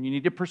conflict, and you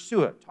need to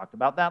pursue it. Talked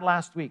about that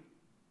last week.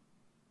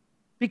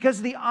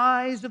 Because the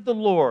eyes of the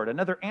Lord,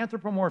 another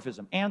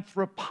anthropomorphism,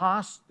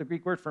 anthropos, the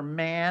Greek word for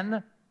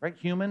man, right?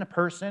 Human, a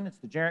person, it's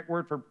the generic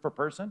word for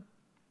person,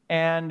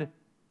 and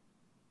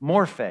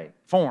morphe,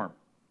 form.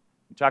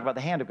 We talk about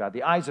the hand of God,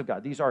 the eyes of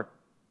God. These are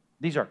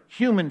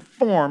human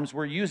forms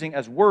we're using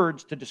as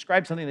words to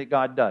describe something that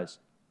God does.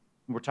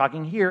 And we're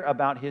talking here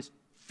about his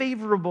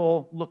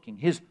favorable looking,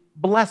 his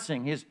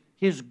blessing,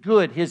 his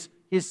good, his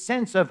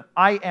sense of,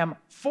 I am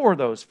for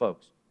those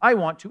folks. I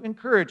want to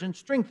encourage and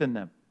strengthen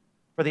them.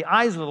 For the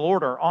eyes of the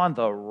Lord are on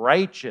the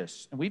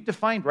righteous. And we've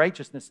defined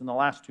righteousness in the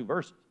last 2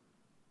 verses.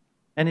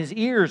 And his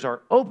ears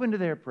are open to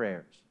their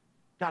prayers.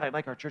 God, I'd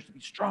like our church to be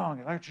strong.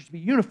 I'd like our church to be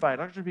unified.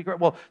 I'd like our church to be great.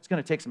 Well, it's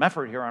going to take some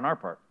effort here on our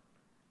part.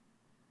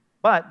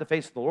 But the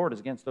face of the Lord is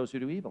against those who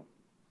do evil.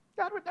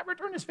 God would never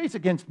turn his face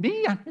against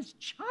me. I'm his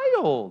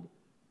child.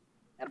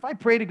 And if I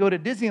pray to go to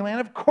Disneyland,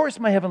 of course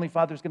my Heavenly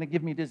Father is going to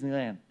give me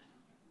Disneyland.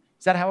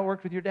 Is that how it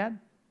worked with your dad?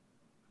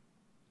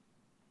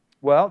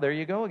 Well, there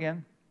you go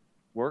again.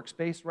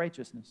 Works-based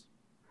righteousness.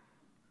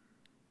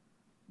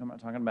 I'm not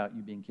talking about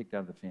you being kicked out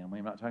of the family.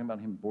 I'm not talking about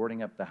him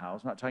boarding up the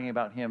house. I'm not talking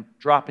about him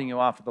dropping you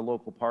off at the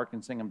local park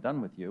and saying, I'm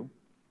done with you.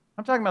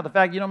 I'm talking about the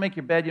fact you don't make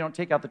your bed, you don't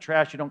take out the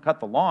trash, you don't cut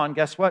the lawn.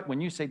 Guess what?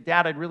 When you say,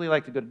 Dad, I'd really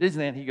like to go to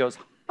Disneyland, he goes,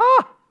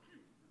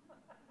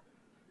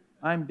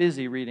 I'm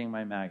busy reading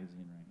my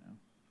magazine right now.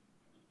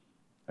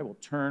 I will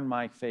turn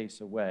my face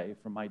away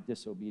from my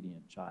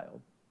disobedient child.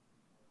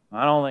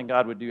 I don't think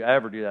God would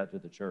ever do that to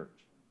the church.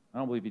 I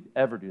don't believe he'd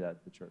ever do that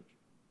to the church.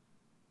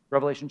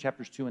 Revelation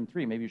chapters 2 and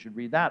 3, maybe you should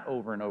read that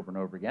over and over and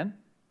over again.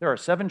 There are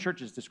 7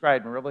 churches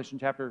described in Revelation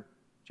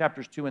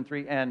chapters 2 and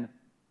 3, and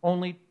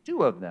only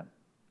 2 of them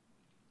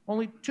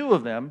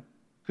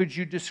could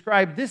you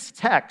describe this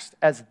text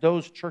as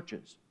those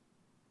churches.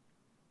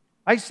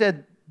 I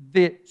said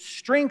the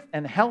strength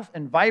and health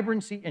and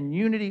vibrancy and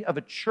unity of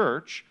a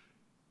church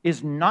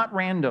is not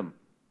random.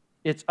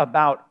 It's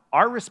about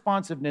our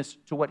responsiveness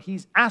to what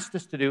he's asked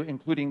us to do,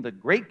 including the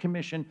Great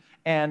Commission,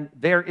 and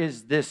there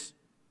is this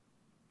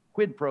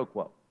quid pro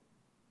quo.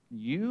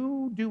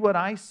 You do what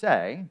I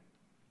say,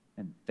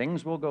 and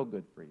things will go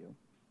good for you.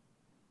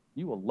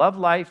 You will love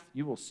life.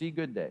 You will see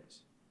good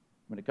days.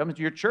 When it comes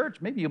to your church,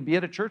 maybe you'll be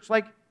at a church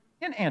like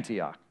in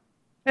Antioch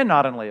and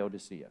not in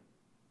Laodicea.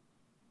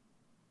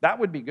 That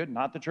would be good,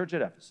 not the church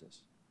at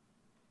Ephesus.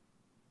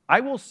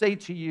 I will say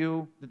to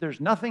you that there's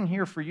nothing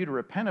here for you to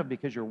repent of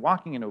because you're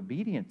walking in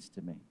obedience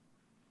to me.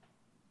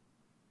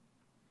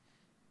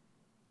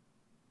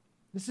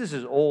 This is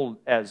as old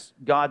as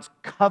God's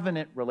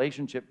covenant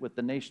relationship with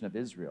the nation of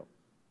Israel.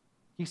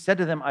 He said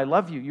to them, I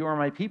love you. You are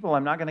my people.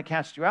 I'm not going to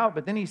cast you out.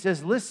 But then he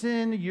says,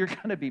 listen, you're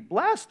going to be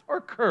blessed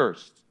or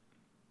cursed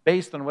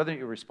based on whether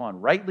you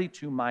respond rightly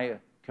to my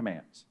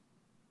commands.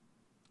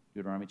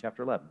 Deuteronomy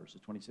chapter 11, verses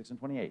 26 and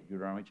 28.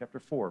 Deuteronomy chapter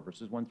 4,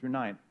 verses 1 through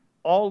 9.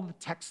 All the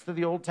texts of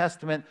the Old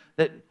Testament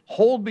that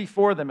hold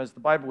before them, as the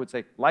Bible would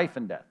say, life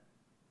and death.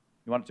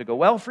 You want it to go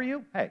well for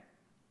you? Hey.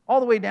 All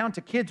the way down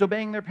to kids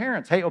obeying their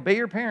parents. Hey, obey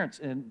your parents,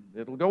 and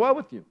it'll go well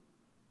with you.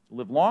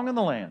 Live long in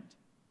the land.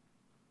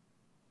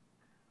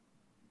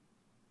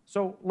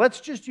 So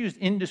let's just use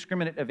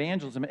indiscriminate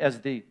evangelism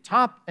as the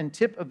top and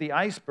tip of the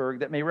iceberg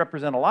that may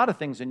represent a lot of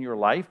things in your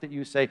life that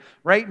you say,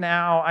 right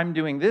now I'm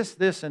doing this,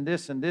 this, and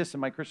this, and this in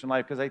my Christian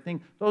life because I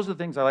think those are the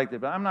things I like to do,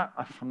 but I'm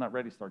not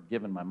ready to start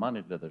giving my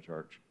money to the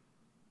church.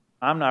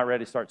 I'm not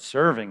ready to start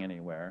serving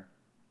anywhere.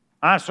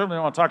 I certainly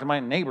don't want to talk to my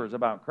neighbors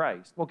about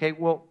Christ. Okay,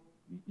 well,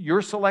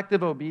 your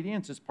selective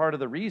obedience is part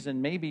of the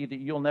reason maybe that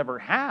you'll never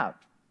have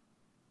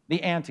the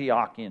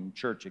Antiochian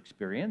church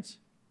experience.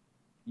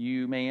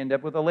 You may end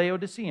up with a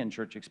Laodicean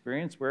church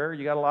experience where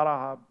you got a lot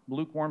of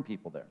lukewarm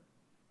people there.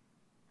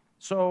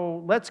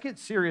 So let's get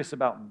serious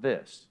about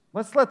this.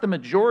 Let's let the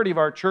majority of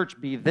our church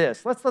be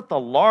this. Let's let the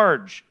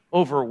large,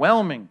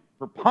 overwhelming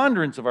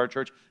preponderance of our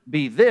church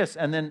be this.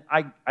 And then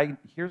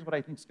here's what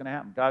I think is going to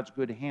happen. God's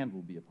good hand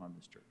will be upon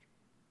this church.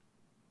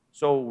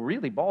 So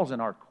really, ball's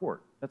in our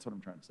court. That's what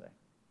I'm trying to say.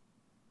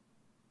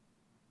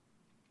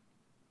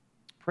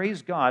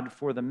 Praise God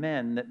for the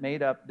men that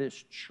made up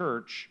this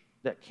church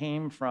that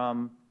came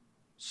from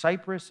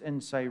Cyprus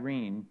and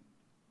Cyrene,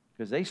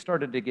 because they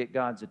started to get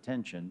God's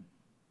attention.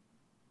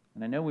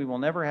 And I know we will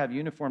never have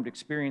uniformed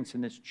experience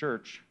in this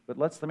church, but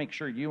let's make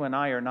sure you and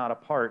I are not a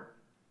part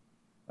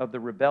of the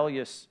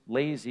rebellious,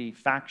 lazy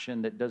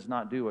faction that does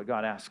not do what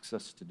God asks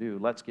us to do.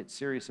 Let's get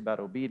serious about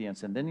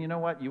obedience. And then you know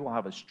what? You will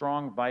have a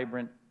strong,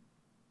 vibrant,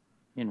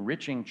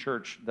 enriching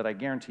church that I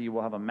guarantee you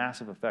will have a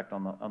massive effect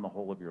on the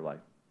whole of your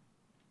life.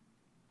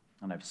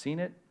 And I've seen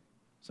it.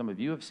 Some of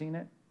you have seen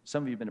it.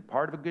 Some of you have been a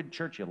part of a good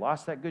church. You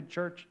lost that good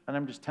church. And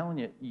I'm just telling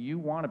you, you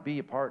want to be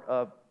a part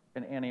of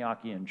an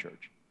Antiochian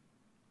church.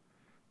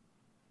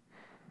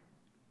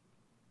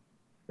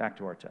 Back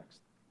to our text.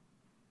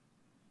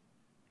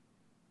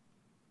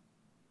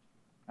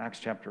 Acts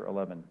chapter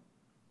 11.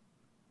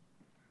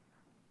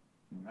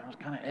 That was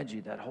kind of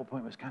edgy. That whole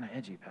point was kind of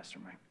edgy, Pastor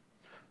Mike.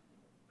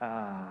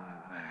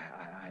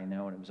 I I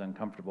know, and it was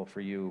uncomfortable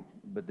for you,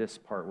 but this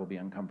part will be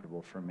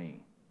uncomfortable for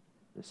me,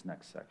 this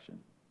next section.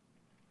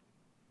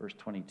 Verse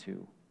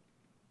 22.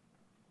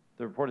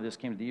 The report of this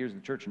came to the ears of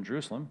the church in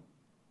Jerusalem.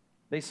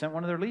 They sent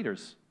one of their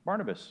leaders,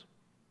 Barnabas.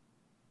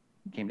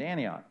 He came to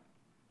Antioch.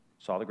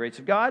 Saw the grace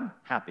of God,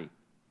 happy.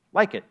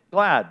 Like it,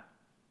 glad.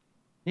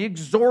 He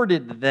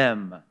exhorted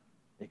them.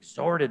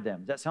 Exhorted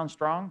them. Does that sound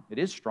strong? It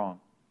is strong.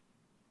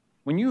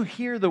 When you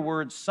hear the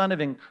word son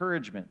of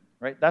encouragement,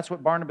 right? That's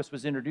what Barnabas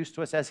was introduced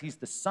to us as. He's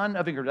the son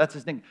of encouragement. That's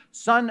his name.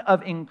 Son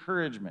of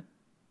encouragement.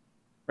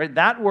 Right?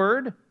 That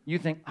word, you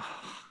think,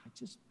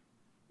 he's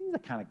the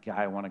kind of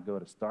guy I want to go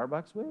to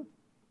Starbucks with.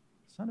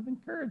 Son of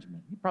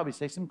encouragement. He'd probably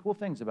say some cool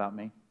things about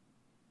me.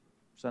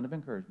 Son of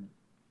encouragement.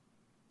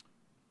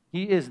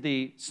 He is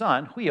the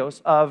son,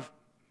 huios, of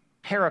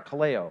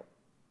parakaleo.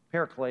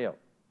 Parakaleo.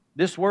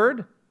 This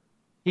word,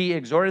 he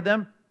exhorted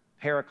them,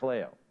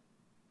 parakaleo.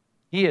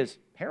 He is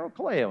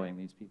parakaleoing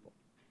these people.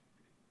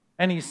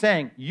 And he's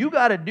saying, you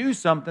got to do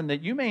something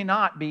that you may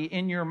not be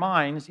in your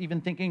minds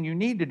even thinking you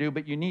need to do,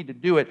 but you need to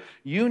do it.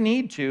 You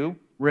need to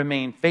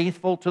remain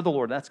faithful to the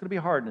Lord. That's going to be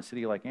hard in a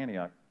city like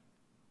Antioch.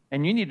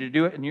 And you need to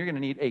do it, and you're going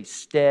to need a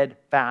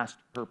steadfast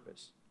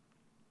purpose.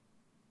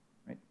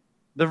 Right?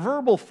 The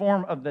verbal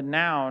form of the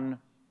noun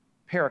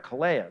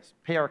parakaleo.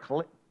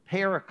 Parakaleo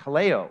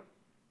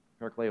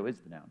is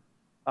the noun.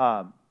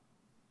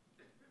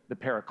 The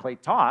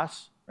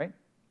parakletos, right,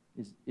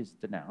 is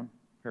the noun.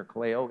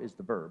 Parakaleo is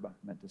the verb, I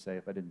meant to say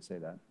if I didn't say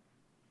that.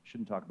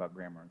 Shouldn't talk about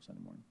grammar on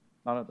Sunday morning.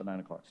 Not at the 9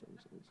 o'clock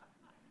service, at least.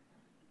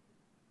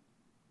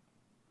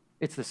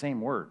 It's the same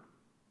word.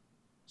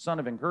 Son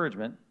of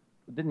encouragement.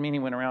 It didn't mean he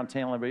went around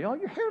telling everybody, oh,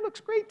 your hair looks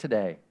great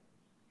today,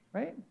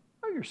 right?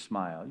 Oh, your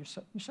smile.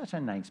 You're such a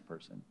nice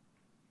person.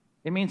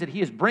 It means that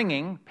he is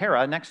bringing,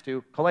 para next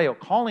to kaleo,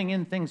 calling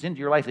in things into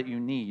your life that you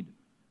need.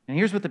 And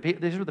here's what the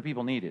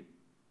people needed.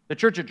 The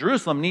church at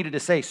Jerusalem needed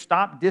to say,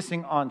 stop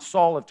dissing on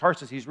Saul of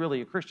Tarsus. He's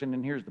really a Christian,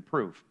 and here's the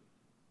proof.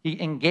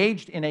 He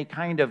engaged in a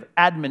kind of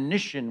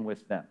admonition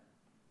with them.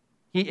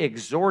 He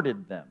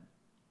exhorted them.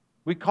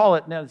 We call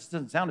it, now this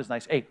doesn't sound as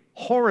nice, a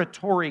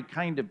hortatory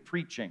kind of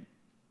preaching.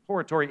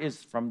 Hortatory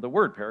is from the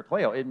word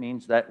parakaleo. It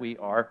means that we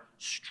are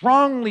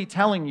strongly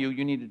telling you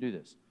you need to do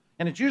this.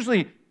 And it's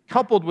usually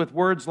coupled with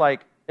words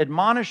like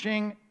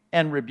admonishing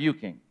and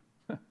rebuking.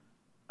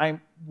 I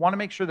want to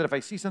make sure that if I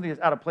see something that's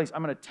out of place,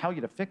 I'm going to tell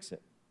you to fix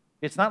it.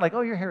 It's not like,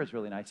 oh, your hair is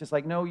really nice. It's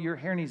like, no, your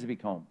hair needs to be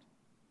combed.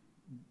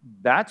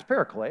 That's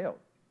parakaleo.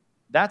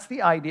 That's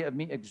the idea of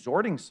me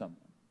exhorting someone.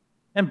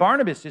 And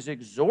Barnabas is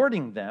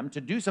exhorting them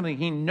to do something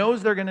he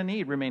knows they're going to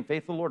need. Remain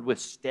faithful to the Lord with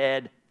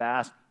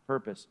steadfast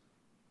purpose.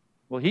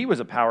 Well, he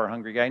was a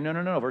power-hungry guy.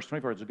 No. Verse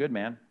 24, it's a good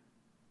man.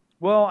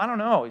 Well, I don't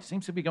know. He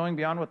seems to be going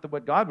beyond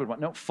what God would want.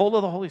 No, full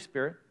of the Holy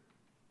Spirit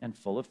and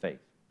full of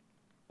faith.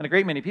 And a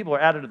great many people are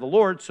added to the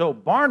Lord. So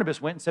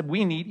Barnabas went and said,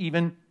 we need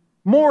even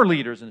more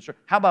leaders in the church.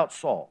 How about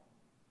Saul?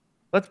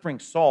 Let's bring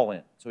Saul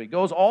in. So he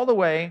goes all the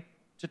way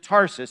to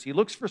Tarsus. He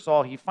looks for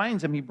Saul. He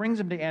finds him. He brings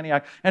him to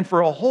Antioch. And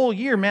for a whole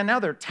year, man, now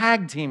they're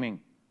tag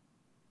teaming.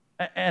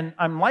 And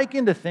I'm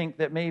likened to think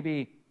that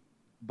maybe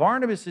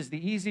Barnabas is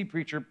the easy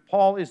preacher,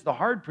 Paul is the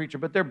hard preacher,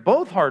 but they're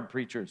both hard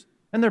preachers,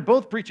 and they're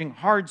both preaching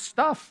hard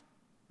stuff.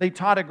 They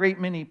taught a great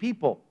many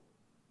people.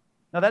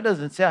 Now, that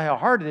doesn't say how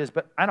hard it is,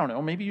 but I don't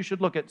know. Maybe you should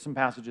look at some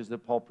passages that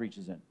Paul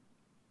preaches in.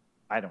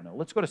 I don't know.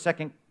 Let's go to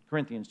 2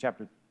 Corinthians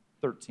chapter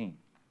 13.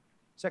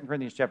 2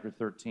 Corinthians chapter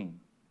 13.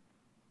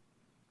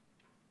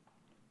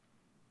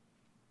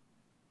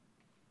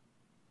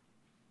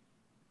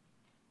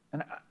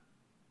 And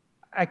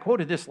I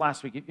quoted this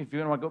last week. If you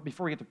want to go,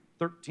 before we get to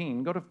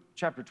 13, go to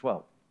chapter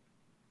 12.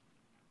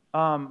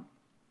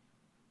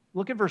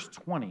 Look at verse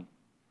 20.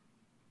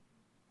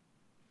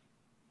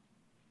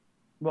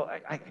 Well,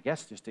 I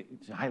guess just to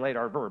highlight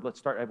our verb, let's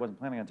start. I wasn't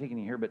planning on taking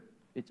you here, but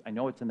I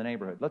know it's in the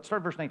neighborhood. Let's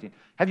start verse 19.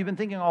 Have you been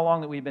thinking all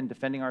along that we've been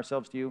defending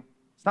ourselves to you?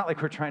 It's not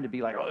like we're trying to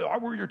be like, oh,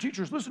 we're your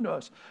teachers, listen to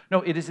us.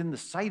 No, it is in the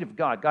sight of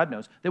God. God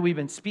knows that we've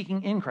been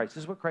speaking in Christ.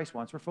 This is what Christ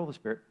wants. We're full of the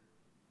Spirit.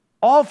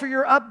 All for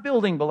your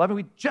upbuilding, beloved.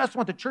 We just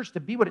want the church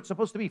to be what it's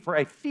supposed to be. For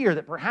I fear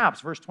that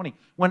perhaps, verse 20,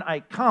 when I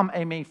come,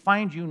 I may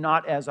find you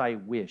not as I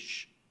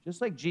wish.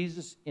 Just like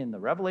Jesus in the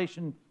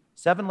Revelation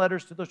 7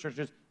 letters to those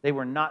churches, they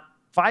were not,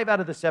 5 out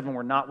of the 7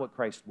 were not what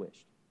Christ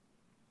wished.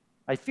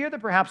 I fear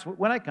that perhaps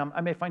when I come,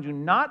 I may find you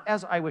not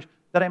as I wish,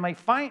 that I might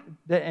find,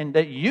 and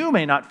that you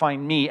may not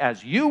find me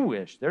as you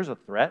wish. There's a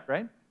threat,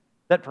 right?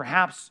 That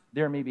perhaps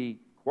there may be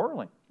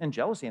quarreling and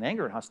jealousy and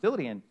anger and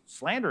hostility and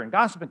slander and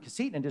gossip and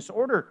conceit and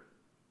disorder.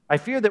 I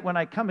fear that when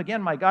I come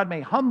again, my God may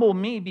humble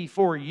me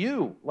before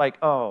you, like,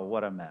 oh,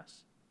 what a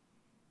mess.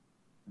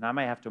 And I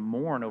may have to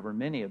mourn over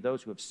many of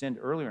those who have sinned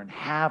earlier and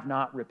have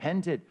not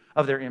repented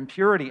of their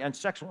impurity and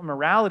sexual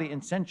immorality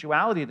and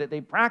sensuality that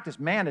they practice.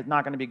 Man, it's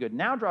not going to be good.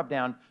 Now drop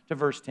down to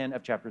verse 10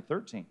 of chapter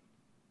 13.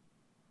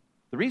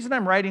 The reason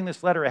I'm writing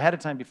this letter ahead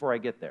of time before I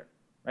get there,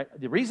 right?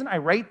 The reason I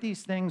write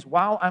these things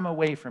while I'm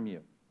away from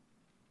you,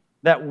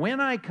 that when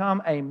I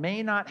come, I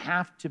may not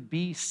have to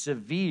be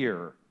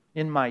severe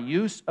in my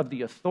use of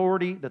the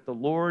authority that the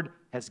Lord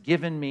has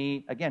given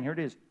me. Again, here it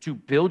is, to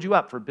build you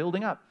up, for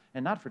building up,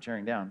 and not for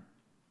tearing down.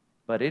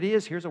 But it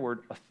is, here's a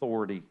word,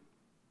 authority.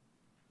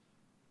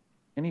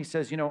 And he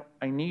says,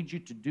 I need you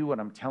to do what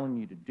I'm telling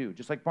you to do.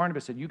 Just like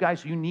Barnabas said, you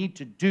guys, you need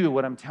to do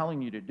what I'm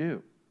telling you to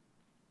do.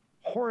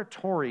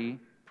 Hortatory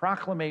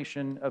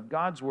proclamation of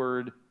God's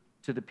word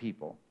to the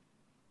people.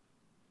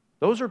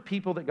 Those are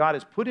people that God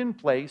has put in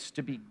place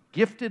to be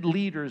gifted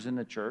leaders in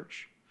the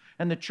church.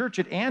 And the church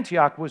at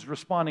Antioch was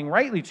responding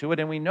rightly to it,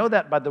 and we know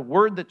that by the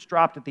word that's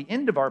dropped at the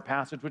end of our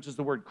passage, which is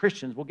the word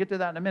Christians. We'll get to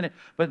that in a minute.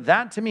 But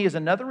that, to me, is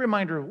another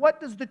reminder of what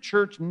does the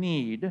church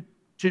need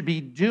to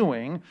be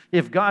doing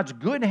if God's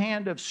good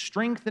hand of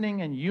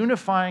strengthening and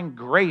unifying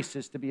grace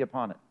is to be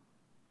upon it?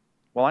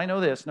 Well, I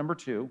know this. Number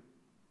two,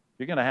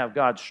 you're going to have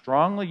God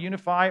strongly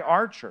unify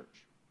our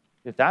church.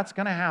 If that's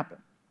going to happen,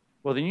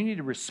 well, then you need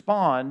to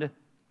respond,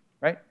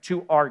 right,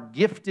 to our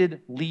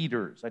gifted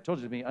leaders. I told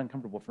you it's going to be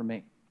uncomfortable for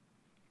me.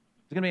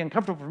 It's going to be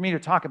uncomfortable for me to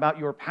talk about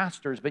your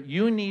pastors, but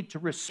you need to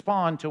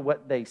respond to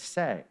what they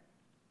say,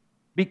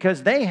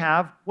 because they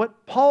have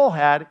what Paul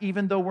had,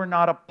 even though we're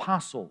not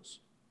apostles.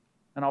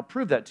 And I'll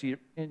prove that to you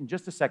in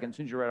just a second, as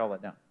soon as you write all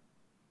that down.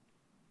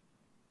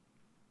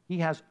 He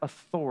has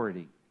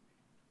authority.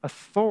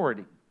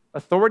 Authority.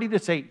 Authority to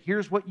say,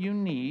 here's what you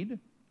need,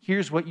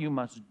 here's what you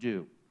must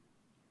do.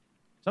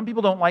 Some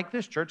people don't like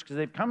this church because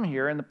they've come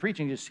here and the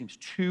preaching just seems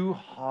too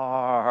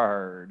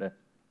hard.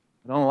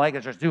 I don't like it,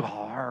 it's just too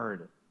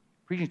hard.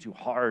 Preaching's too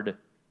hard.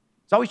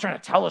 It's always trying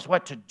to tell us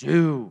what to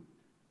do.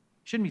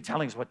 Shouldn't be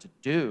telling us what to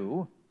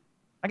do.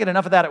 I get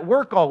enough of that at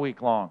work all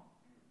week long.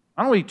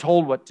 I don't want to be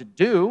told what to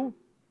do.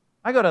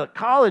 I go to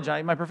college,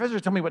 my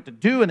professors tell me what to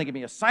do, and they give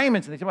me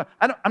assignments, and they tell me,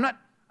 I don't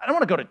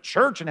want to go to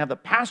church and have the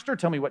pastor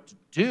tell me what to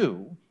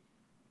do.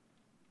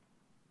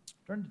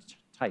 Turn to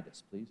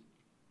Titus, please.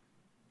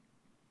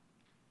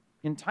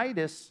 In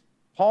Titus,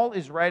 Paul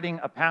is writing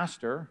a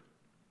pastor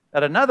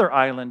at another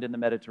island in the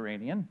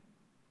Mediterranean,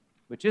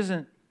 which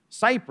isn't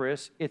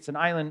Cyprus, it's an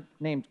island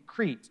named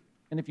Crete.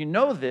 And if you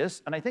know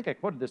this, and I think I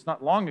quoted this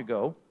not long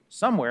ago,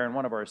 somewhere in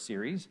one of our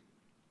series,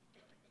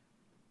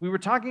 we were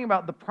talking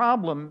about the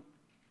problem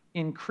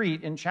in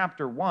Crete in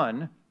chapter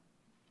 1,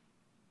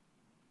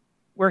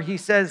 where he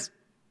says,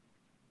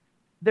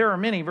 there are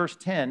many, verse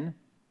 10,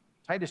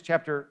 Titus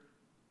chapter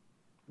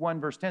 1,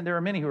 verse 10, there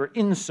are many who are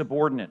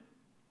insubordinate.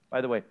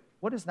 By the way,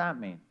 what does that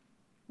mean?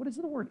 What does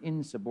the word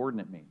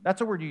insubordinate mean?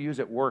 That's a word you use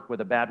at work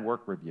with a bad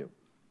work review.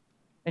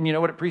 And you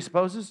know what it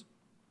presupposes?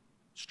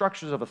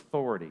 Structures of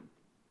authority.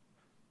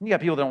 And you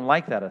got people that don't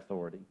like that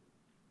authority.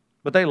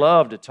 But they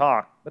love to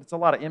talk, but it's a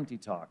lot of empty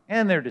talk.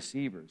 And they're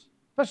deceivers,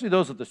 especially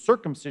those of the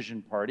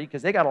circumcision party,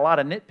 because they got a lot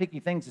of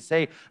nitpicky things to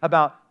say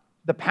about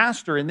the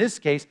pastor in this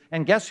case.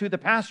 And guess who the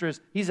pastor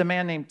is? He's a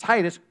man named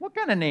Titus. What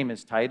kind of name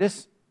is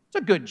Titus? It's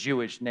a good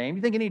Jewish name.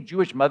 You think any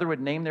Jewish mother would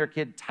name their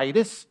kid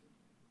Titus?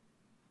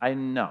 I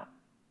know.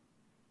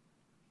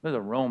 It's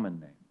a Roman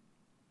name.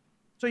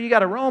 So you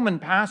got a Roman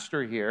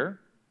pastor here,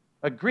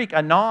 a Greek,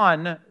 a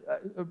non,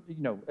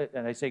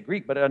 and I say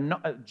Greek, but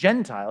a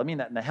Gentile. I mean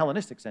that in the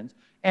Hellenistic sense.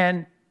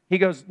 And he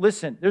goes,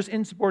 listen, there's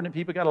insubordinate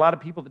people. Got a lot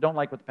of people that don't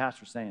like what the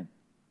pastor's saying.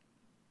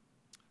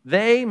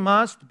 They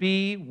must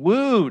be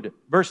wooed.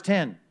 Verse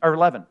 10 or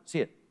 11. See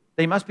it.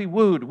 They must be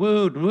wooed,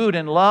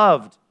 and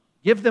loved.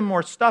 Give them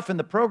more stuff in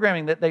the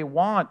programming that they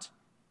want.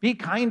 Be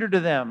kinder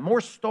to them.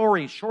 More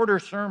stories, shorter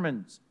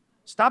sermons.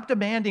 Stop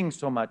demanding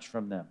so much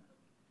from them.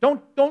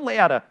 Don't lay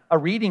out a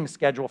reading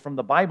schedule from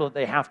the Bible that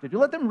they have to do.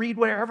 Let them read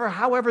wherever,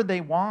 however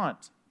they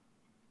want.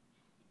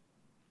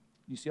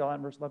 You see all that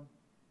in verse 11?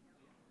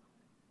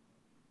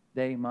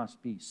 They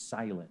must be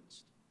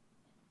silenced.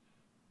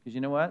 Because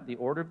you know what? The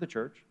order of the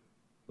church,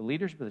 the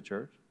leadership of the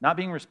church, not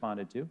being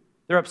responded to,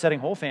 they're upsetting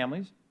whole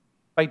families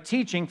by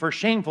teaching for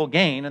shameful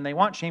gain, and they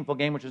want shameful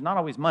gain, which is not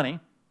always money.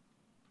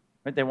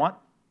 Right? They want,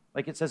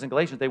 like it says in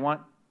Galatians, they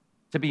want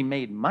to be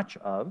made much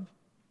of.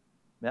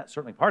 That's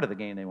certainly part of the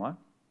gain they want.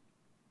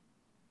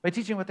 By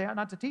teaching what they ought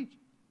not to teach.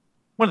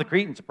 One of the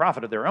Cretans, a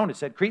prophet of their own, has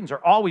said, Cretans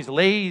are always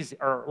lazy,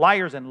 or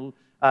liars and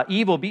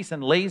evil beasts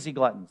and lazy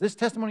gluttons. This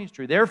testimony is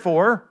true.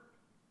 Therefore,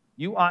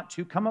 you ought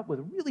to come up with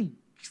really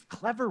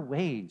clever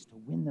ways to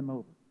win them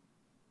over.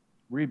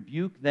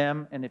 Rebuke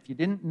them. And if you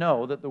didn't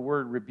know that the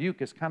word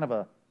rebuke is kind of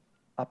a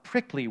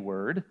prickly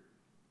word,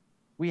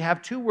 we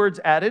have two words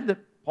added that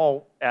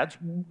Paul adds.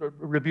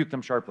 Rebuke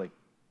them sharply.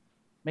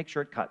 Make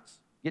sure it cuts.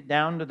 Get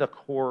down to the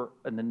core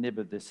and the nib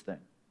of this thing,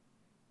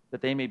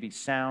 that they may be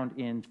sound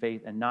in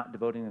faith and not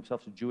devoting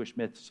themselves to Jewish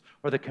myths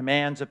or the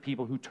commands of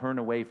people who turn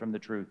away from the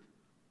truth.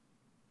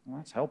 Well,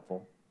 that's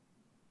helpful.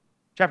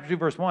 Chapter 2,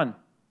 verse 1.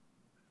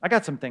 I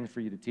got some things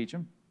for you to teach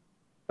them.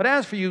 But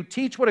as for you,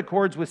 teach what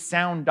accords with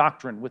sound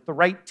doctrine, with the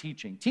right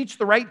teaching. Teach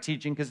the right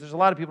teaching, because there's a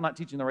lot of people not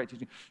teaching the right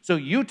teaching. So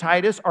you,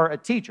 Titus, are a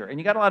teacher. And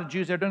you got a lot of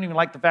Jews there who don't even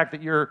like the fact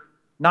that you're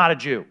not a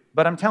Jew.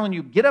 But I'm telling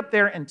you, get up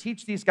there and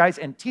teach these guys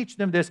and teach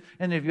them this.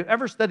 And if you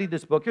ever studied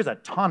this book, here's a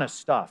ton of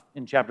stuff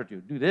in chapter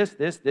 2. Do this,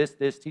 this, this,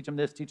 this. Teach them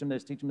this, teach them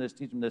this, teach them this,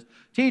 teach them this.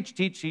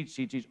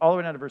 Teach, all the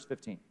way down to verse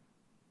 15.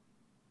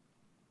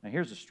 Now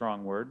here's a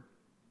strong word.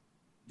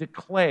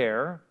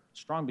 Declare,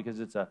 strong because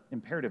it's an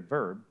imperative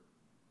verb.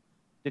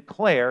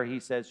 Declare, he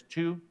says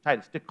to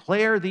Titus,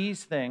 declare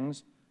these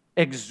things,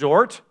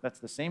 exhort, that's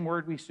the same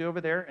word we see over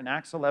there in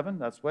Acts 11,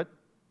 that's what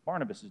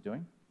Barnabas is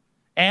doing,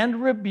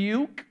 and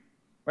rebuke,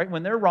 right,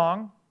 when they're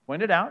wrong,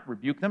 point it out,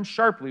 rebuke them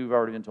sharply, we've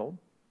already been told,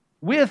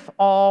 with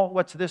all,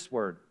 what's this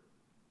word?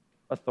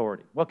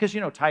 Authority. Well, because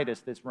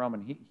Titus, this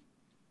Roman,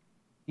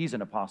 he's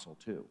an apostle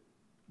too.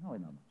 No,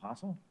 he's not an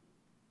apostle.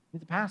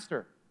 He's a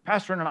pastor.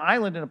 Pastor on an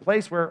island in a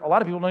place where a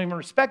lot of people don't even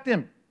respect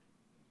him.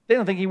 They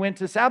don't think he went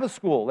to Sabbath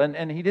school,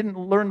 and he didn't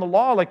learn the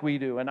law like we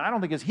do, and I don't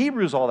think his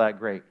Hebrew's all that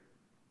great.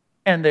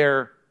 And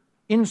they're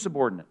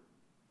insubordinate.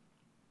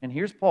 And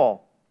here's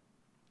Paul.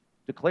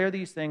 Declare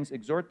these things,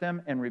 exhort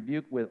them, and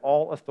rebuke with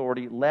all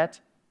authority. Let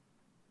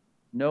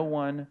no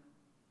one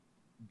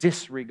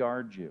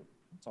disregard you.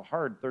 It's a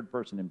hard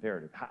third-person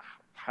imperative.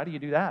 How do you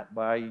do that?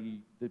 By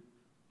the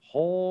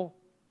whole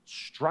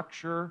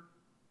structure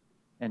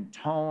and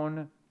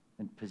tone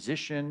and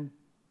position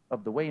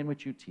of the way in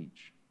which you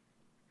teach.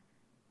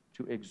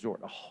 To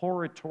exhort, a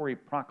hortatory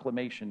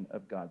proclamation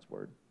of God's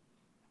word.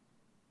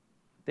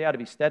 They ought to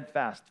be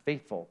steadfast,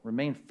 faithful,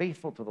 remain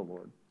faithful to the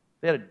Lord.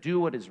 They ought to do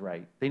what is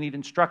right. They need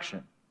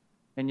instruction.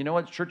 And you know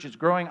what? Church is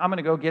growing. I'm going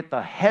to go get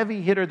the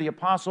heavy hitter, the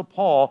Apostle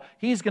Paul.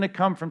 He's going to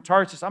come from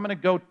Tarsus. I'm going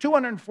to go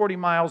 240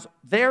 miles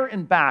there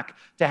and back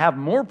to have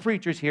more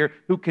preachers here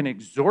who can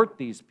exhort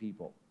these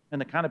people. And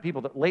the kind of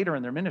people that later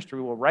in their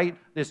ministry will write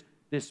this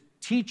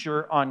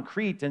teacher on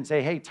Crete and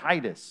say, hey,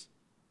 Titus,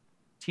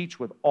 teach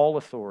with all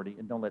authority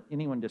and don't let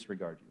anyone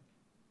disregard you.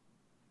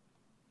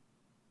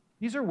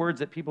 These are words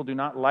that people do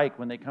not like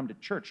when they come to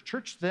church.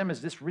 Church to them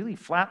is this really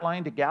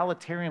flat-lined,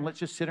 egalitarian, let's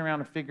just sit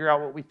around and figure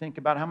out what we think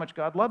about how much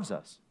God loves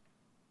us.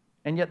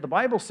 And yet the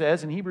Bible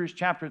says in Hebrews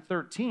chapter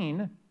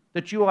 13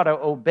 that you ought to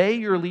obey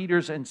your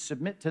leaders and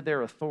submit to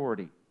their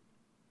authority.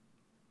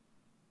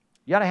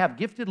 You ought to have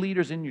gifted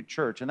leaders in your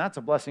church, and that's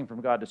a blessing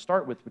from God to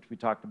start with, which we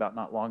talked about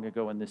not long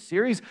ago in this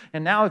series.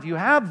 And now if you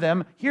have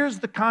them, here's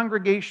the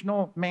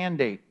congregational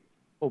mandate.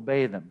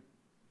 Obey them.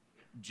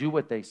 Do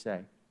what they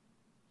say.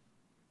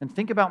 And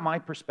think about my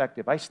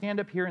perspective. I stand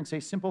up here and say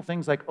simple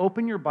things like,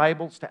 open your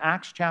Bibles to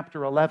Acts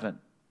chapter 11.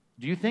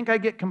 Do you think I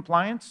get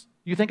compliance?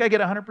 Do you think I get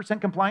 100%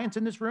 compliance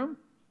in this room?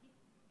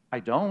 I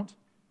don't.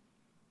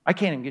 I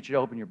can't even get you to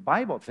open your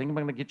Bible. Think I'm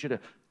going to get you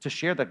to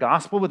share the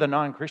gospel with a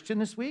non-Christian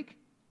this week?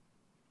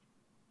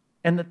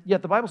 And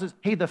yet the Bible says,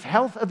 hey, the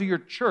health of your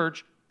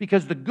church,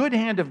 because the good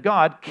hand of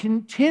God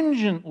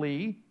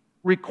contingently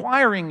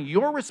requiring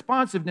your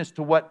responsiveness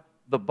to what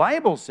the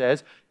Bible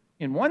says,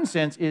 in one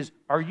sense, is,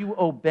 are you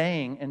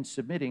obeying and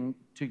submitting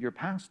to your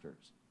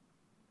pastors?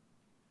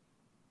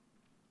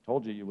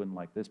 Told you wouldn't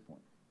like this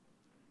point.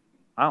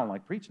 I don't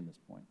like preaching this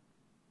point.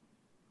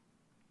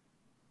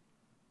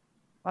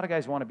 A lot of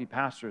guys want to be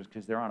pastors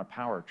because they're on a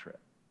power trip.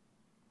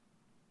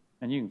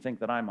 And you can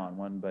think that I'm on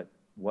one, but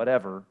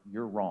whatever,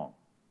 you're wrong.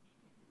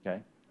 Okay?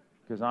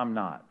 Because I'm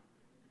not.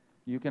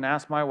 You can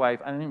ask my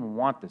wife, I don't even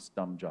want this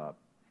dumb job.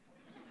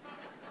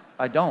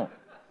 I don't.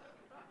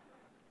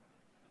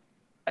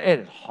 It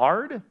is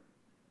hard.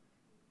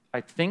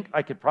 I think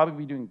I could probably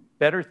be doing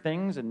better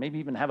things and maybe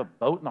even have a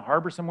boat in the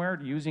harbor somewhere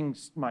using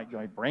my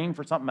brain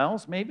for something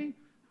else, maybe.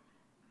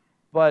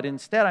 But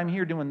instead, I'm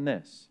here doing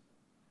this.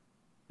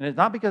 And it's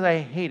not because I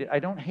hate it. I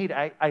don't hate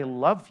it. I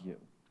love you.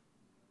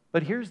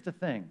 But here's the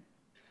thing.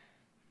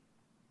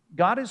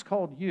 God has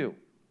called you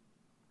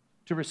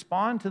to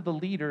respond to the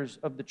leaders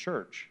of the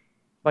church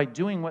by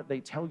doing what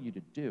they tell you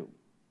to do.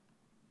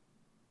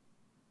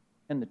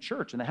 And the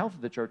church and the health of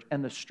the church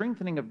and the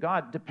strengthening of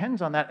God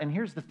depends on that. And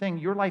here's the thing,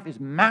 your life is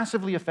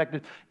massively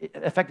affected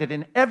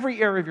in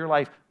every area of your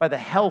life by the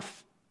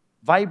health,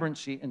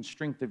 vibrancy, and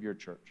strength of your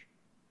church.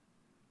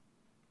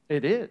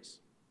 It is.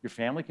 Your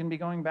family can be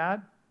going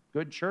bad.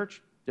 Good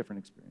church,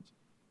 different experience.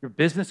 Your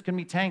business can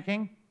be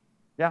tanking.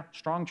 Yeah,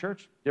 strong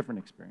church, different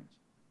experience.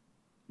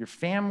 Your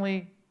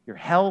family, your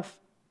health,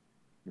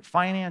 your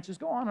finances,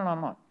 go on and on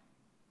and on.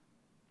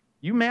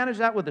 You manage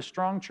that with a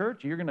strong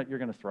church, you're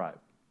gonna thrive.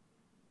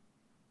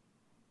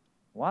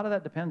 A lot of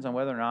that depends on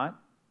whether or not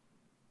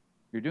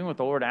you're doing what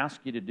the Lord asks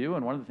you to do,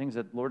 and one of the things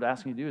that the Lord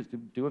asks you to do is to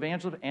do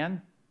evangelism and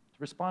to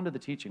respond to the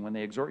teaching. When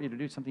they exhort you to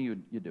do something,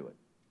 you do it.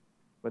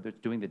 Whether it's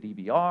doing the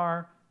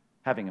DBR,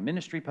 having a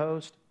ministry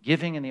post,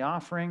 giving in the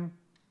offering,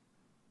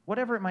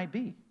 whatever it might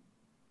be.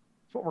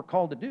 It's what we're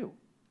called to do.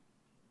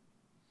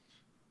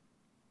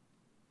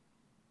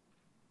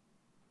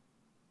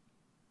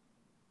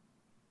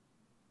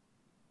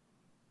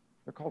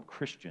 They're called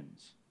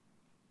Christians.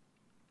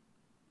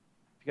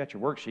 If you got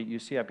your worksheet, you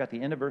see I've got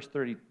the end of verse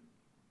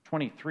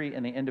 23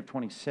 and the end of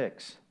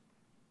 26.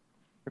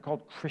 They're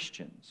called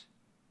Christians.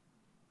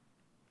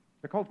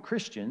 They're called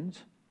Christians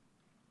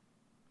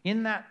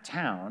in that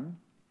town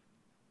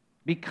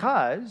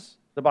because,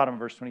 the bottom of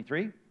verse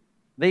 23,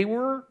 they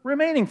were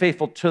remaining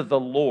faithful to the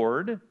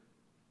Lord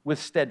with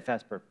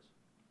steadfast purpose.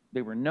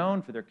 They were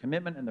known for their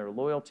commitment and their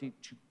loyalty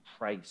to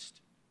Christ.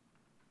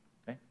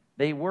 Okay?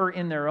 They were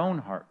in their own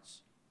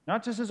hearts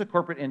Not just as a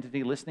corporate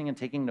entity listening and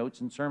taking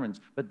notes in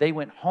sermons, but they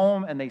went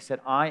home and they said,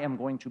 I am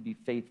going to be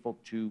faithful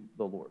to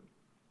the Lord.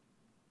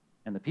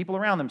 And the people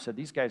around them said,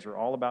 these guys are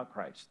all about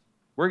Christ.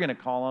 We're going to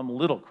call them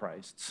little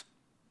Christs,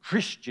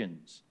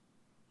 Christians,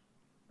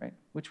 right?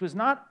 Which was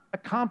not a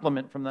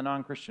compliment from the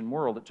non-Christian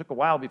world. It took a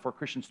while before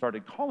Christians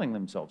started calling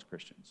themselves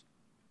Christians.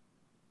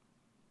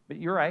 But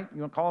you're right.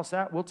 You want to call us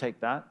that? We'll take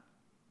that.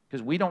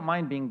 Because we don't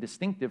mind being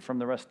distinctive from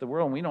the rest of the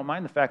world, and we don't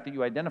mind the fact that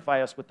you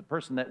identify us with the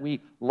person that we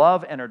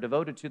love and are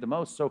devoted to the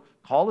most. So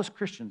call us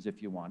Christians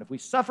if you want. If we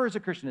suffer as a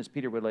Christian, as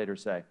Peter would later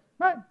say,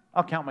 right,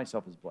 I'll count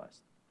myself as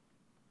blessed.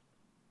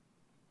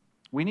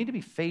 We need to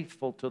be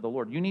faithful to the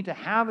Lord. You need to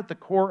have at the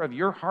core of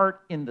your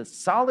heart, in the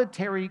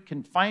solitary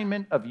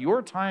confinement of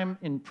your time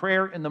in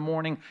prayer in the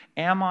morning,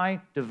 am I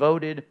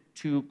devoted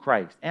to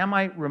Christ? Am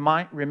I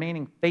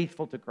remaining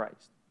faithful to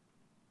Christ?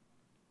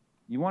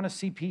 You want to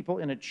see people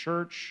in a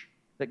church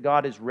that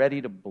God is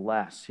ready to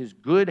bless, his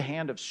good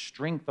hand of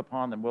strength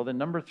upon them. Well, then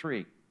number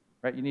 3,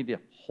 right, you need to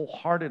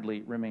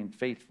wholeheartedly remain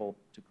faithful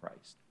to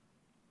Christ.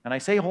 And I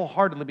say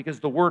wholeheartedly because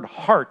the word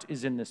heart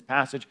is in this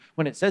passage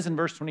when it says in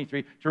verse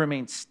 23 to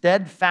remain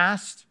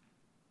steadfast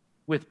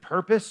with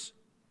purpose.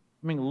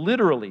 I mean,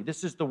 literally,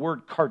 this is the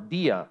word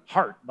cardia,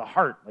 heart, the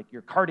heart, like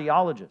your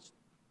cardiologist.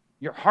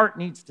 Your heart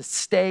needs to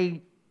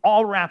stay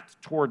all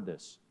wrapped toward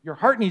this. Your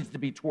heart needs to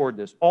be toward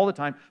this all the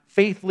time,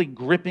 faithfully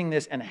gripping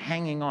this and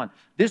hanging on.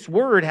 This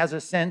word has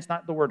a sense,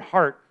 not the word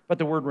heart, but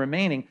the word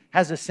remaining,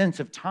 has a sense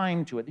of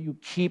time to it, that you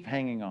keep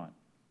hanging on.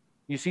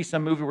 You see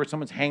some movie where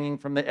someone's hanging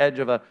from the edge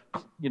of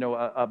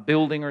a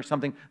building or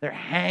something. They're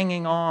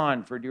hanging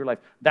on for dear life.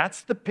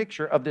 That's the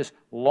picture of this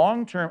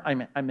long-term,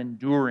 I'm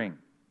enduring.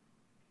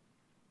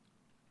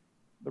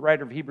 The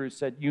writer of Hebrews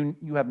said,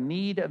 you have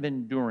need of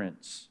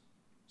endurance,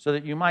 so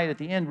that you might, at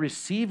the end,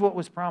 receive what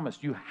was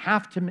promised. You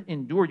have to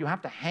endure. You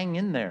have to hang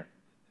in there.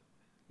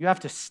 You have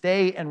to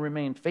stay and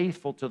remain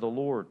faithful to the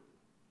Lord.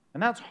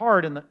 And that's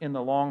hard in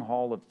the long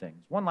haul of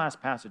things. One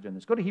last passage in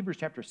this. Go to Hebrews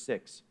chapter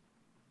 6.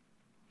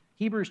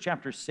 Hebrews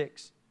chapter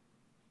 6.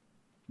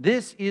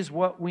 This is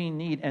what we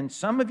need. And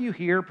some of you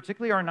here,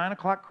 particularly our 9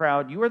 o'clock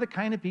crowd, you are the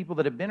kind of people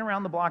that have been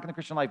around the block in the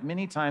Christian life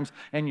many times,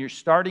 and you're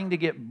starting to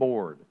get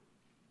bored.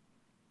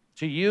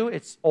 To you,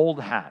 it's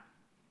old hat.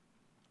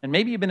 And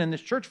maybe you've been in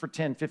this church for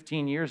 10,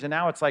 15 years, and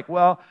now it's like,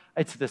 well,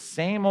 it's the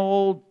same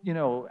old,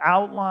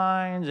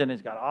 outlines, and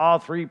it's got all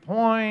 3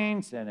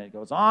 points, and it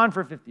goes on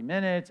for 50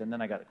 minutes, and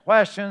then I got the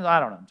questions.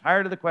 I don't know. I'm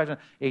tired of the question.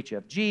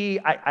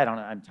 HFG. I don't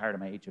know. I'm tired of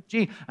my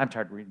HFG. I'm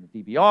tired of reading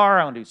the DBR.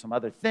 I want to do some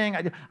other thing.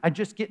 I'm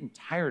just getting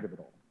tired of it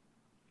all.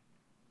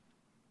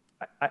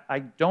 I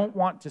don't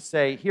want to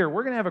say, here,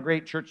 we're going to have a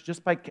great church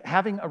just by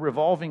having a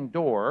revolving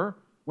door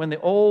when the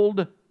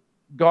old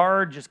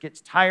guard just gets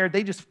tired.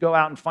 They just go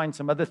out and find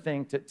some other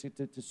thing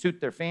to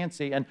suit their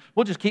fancy, and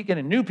we'll just keep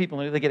getting new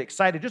people, and they get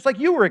excited, just like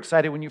you were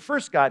excited when you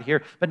first got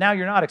here, but now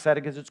you're not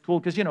excited because it's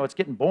cool because, it's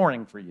getting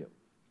boring for you.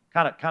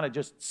 Kind of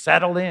just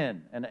settle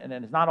in, and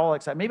it's not all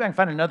exciting. Maybe I can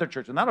find another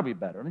church, and that'll be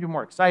better. It'll be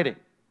more exciting.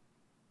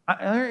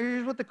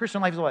 Here's what the Christian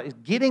life is all about, is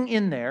getting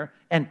in there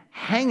and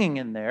hanging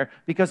in there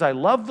because I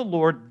love the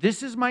Lord.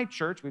 This is my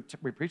church.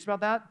 We preached about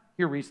that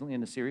here recently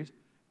in the series,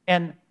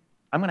 and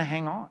I'm going to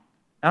hang on.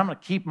 And I'm going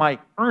to keep my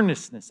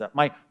earnestness up,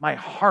 my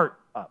heart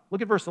up.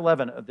 Look at verse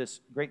 11 of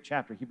this great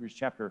chapter, Hebrews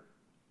chapter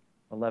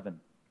 11.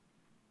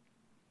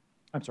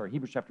 I'm sorry,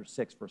 Hebrews chapter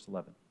 6, verse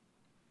 11.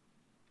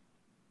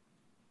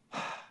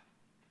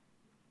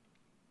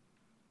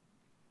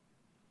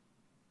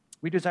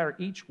 We desire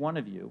each one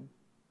of you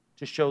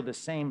to show the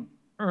same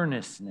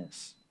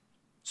earnestness.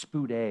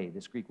 Spoude,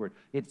 this Greek word.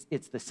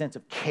 It's the sense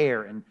of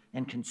care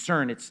and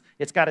concern.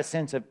 It's got a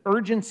sense of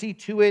urgency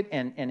to it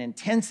and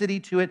intensity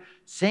to it.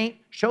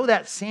 Show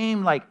that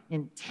same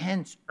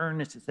intense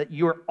earnestness, that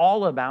you're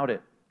all about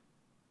it.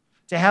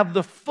 To have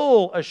the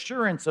full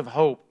assurance of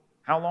hope.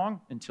 How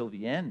long? Until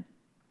the end.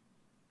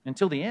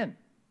 Until the end.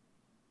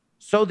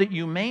 So that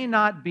you may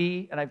not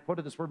be, and I've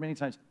quoted this word many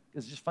times,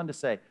 it's just fun to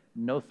say,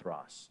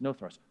 nothros.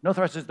 Nothros.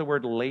 Nothros is the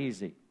word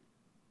lazy.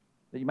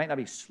 That you might not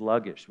be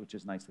sluggish, which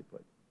is nicely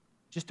put.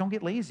 Just don't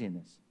get lazy in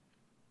this.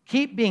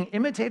 Keep being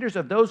imitators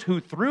of those who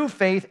through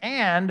faith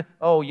and,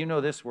 you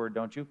know this word,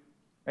 don't you?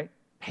 Right?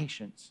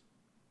 Patience.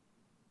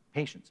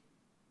 Patience.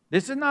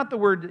 This is not the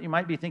word that you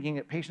might be thinking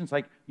that patience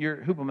like your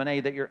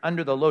hupomene, that you're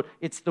under the load.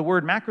 It's the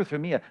word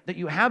macrothumia, that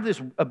you have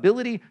this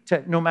ability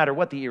to, no matter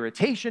what the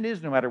irritation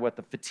is, no matter what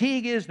the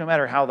fatigue is, no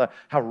matter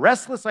how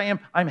restless I am,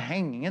 I'm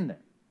hanging in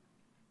there.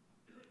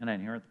 And I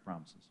inherit the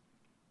promises.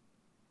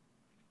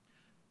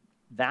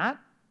 That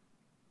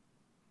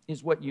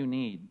is what you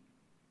need.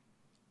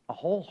 A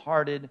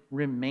wholehearted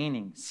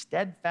remaining,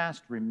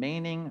 steadfast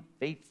remaining,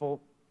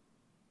 faithful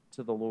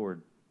to the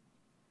Lord.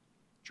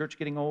 Church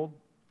getting old,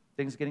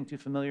 things getting too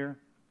familiar,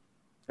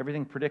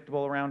 everything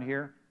predictable around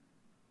here.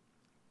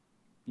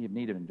 You have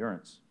need of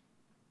endurance.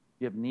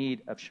 You have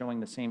need of showing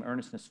the same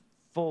earnestness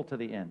full to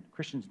the end.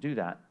 Christians do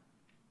that.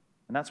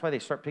 And that's why they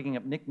start picking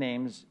up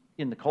nicknames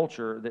in the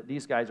culture that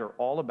these guys are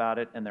all about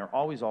it, and they're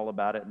always all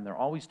about it, and they're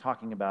always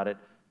talking about it,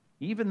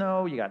 even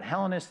though you got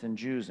Hellenists and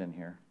Jews in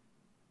here.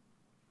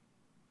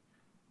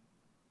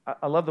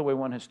 I love the way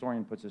one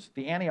historian puts this.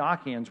 The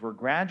Antiochians were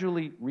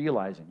gradually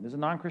realizing, this is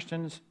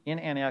non-Christians in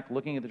Antioch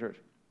looking at the church,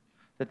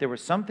 that there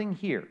was something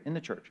here in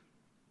the church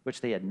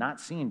which they had not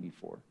seen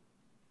before.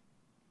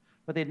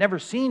 What they had never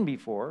seen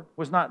before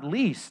was at the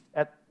least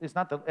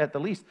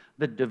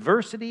the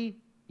diversity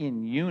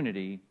in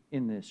unity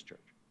in this church.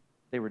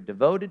 They were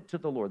devoted to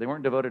the Lord. They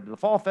weren't devoted to the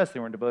Fall Fest. They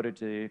weren't devoted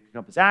to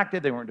Compass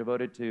Active. They weren't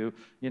devoted to,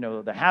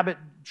 the Habit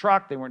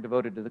truck. They weren't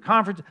devoted to the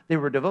conference. They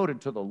were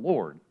devoted to the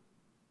Lord.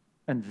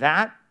 And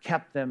that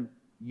kept them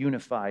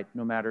unified,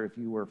 no matter if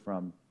you were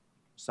from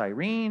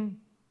Cyrene,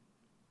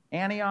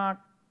 Antioch.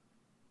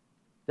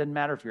 Doesn't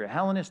matter if you're a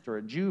Hellenist or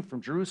a Jew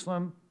from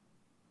Jerusalem.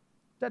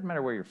 Doesn't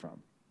matter where you're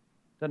from.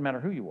 Doesn't matter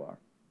who you are.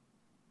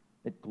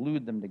 It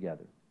glued them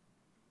together.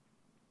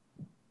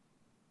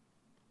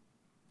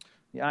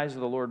 The eyes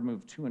of the Lord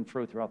move to and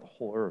fro throughout the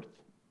whole earth,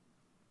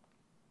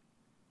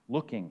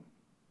 looking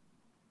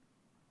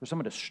for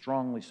someone to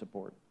strongly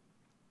support.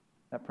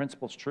 That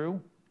principle's true,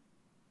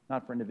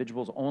 not for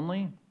individuals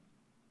only,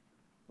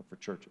 but for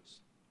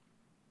churches.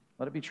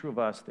 Let it be true of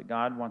us that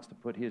God wants to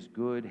put his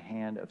good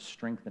hand of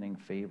strengthening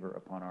favor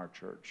upon our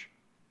church,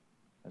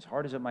 as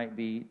hard as it might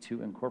be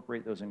to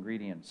incorporate those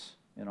ingredients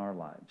in our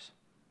lives,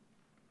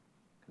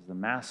 because the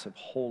massive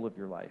whole of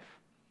your life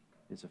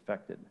is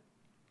affected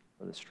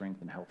by the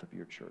strength and health of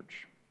your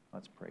church.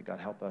 Let's pray. God,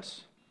 help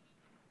us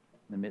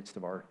in the midst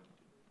of our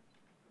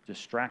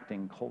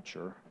distracting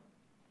culture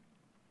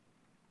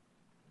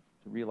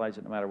to realize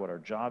that no matter what our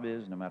job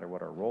is, no matter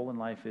what our role in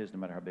life is, no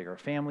matter how big our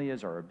family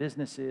is, or our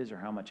business is, or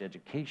how much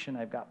education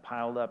I've got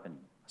piled up and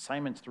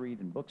assignments to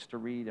read and books to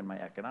read in my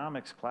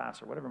economics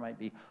class or whatever it might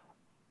be,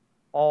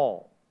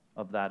 all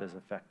of that is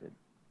affected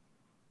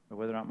by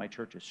whether or not my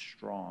church is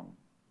strong,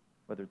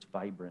 whether it's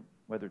vibrant,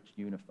 whether it's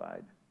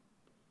unified.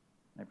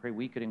 I pray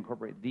we could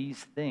incorporate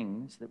these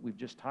things that we've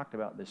just talked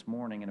about this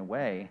morning in a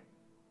way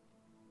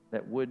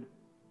that would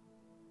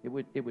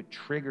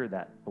trigger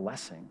that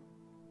blessing.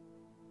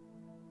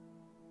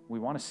 We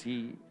want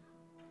to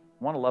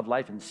love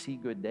life and see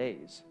good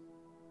days.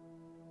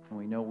 And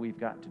we know we've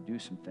got to do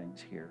some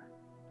things here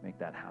to make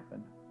that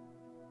happen.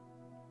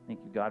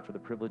 Thank you, God, for the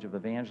privilege of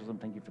evangelism.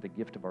 Thank you for the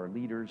gift of our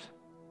leaders.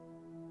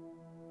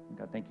 And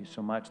God, thank you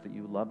so much that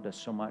you loved us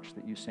so much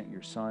that you sent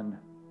your Son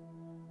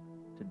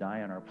to die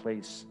in our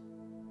place.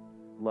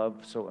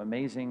 Love so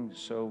amazing,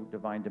 so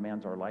divine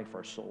demands our life,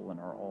 our soul, and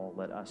our all.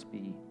 Let us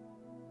be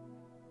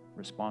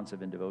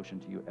responsive in devotion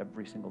to you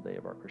every single day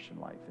of our Christian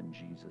life. In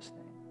Jesus'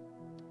 name,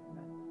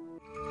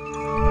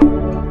 amen.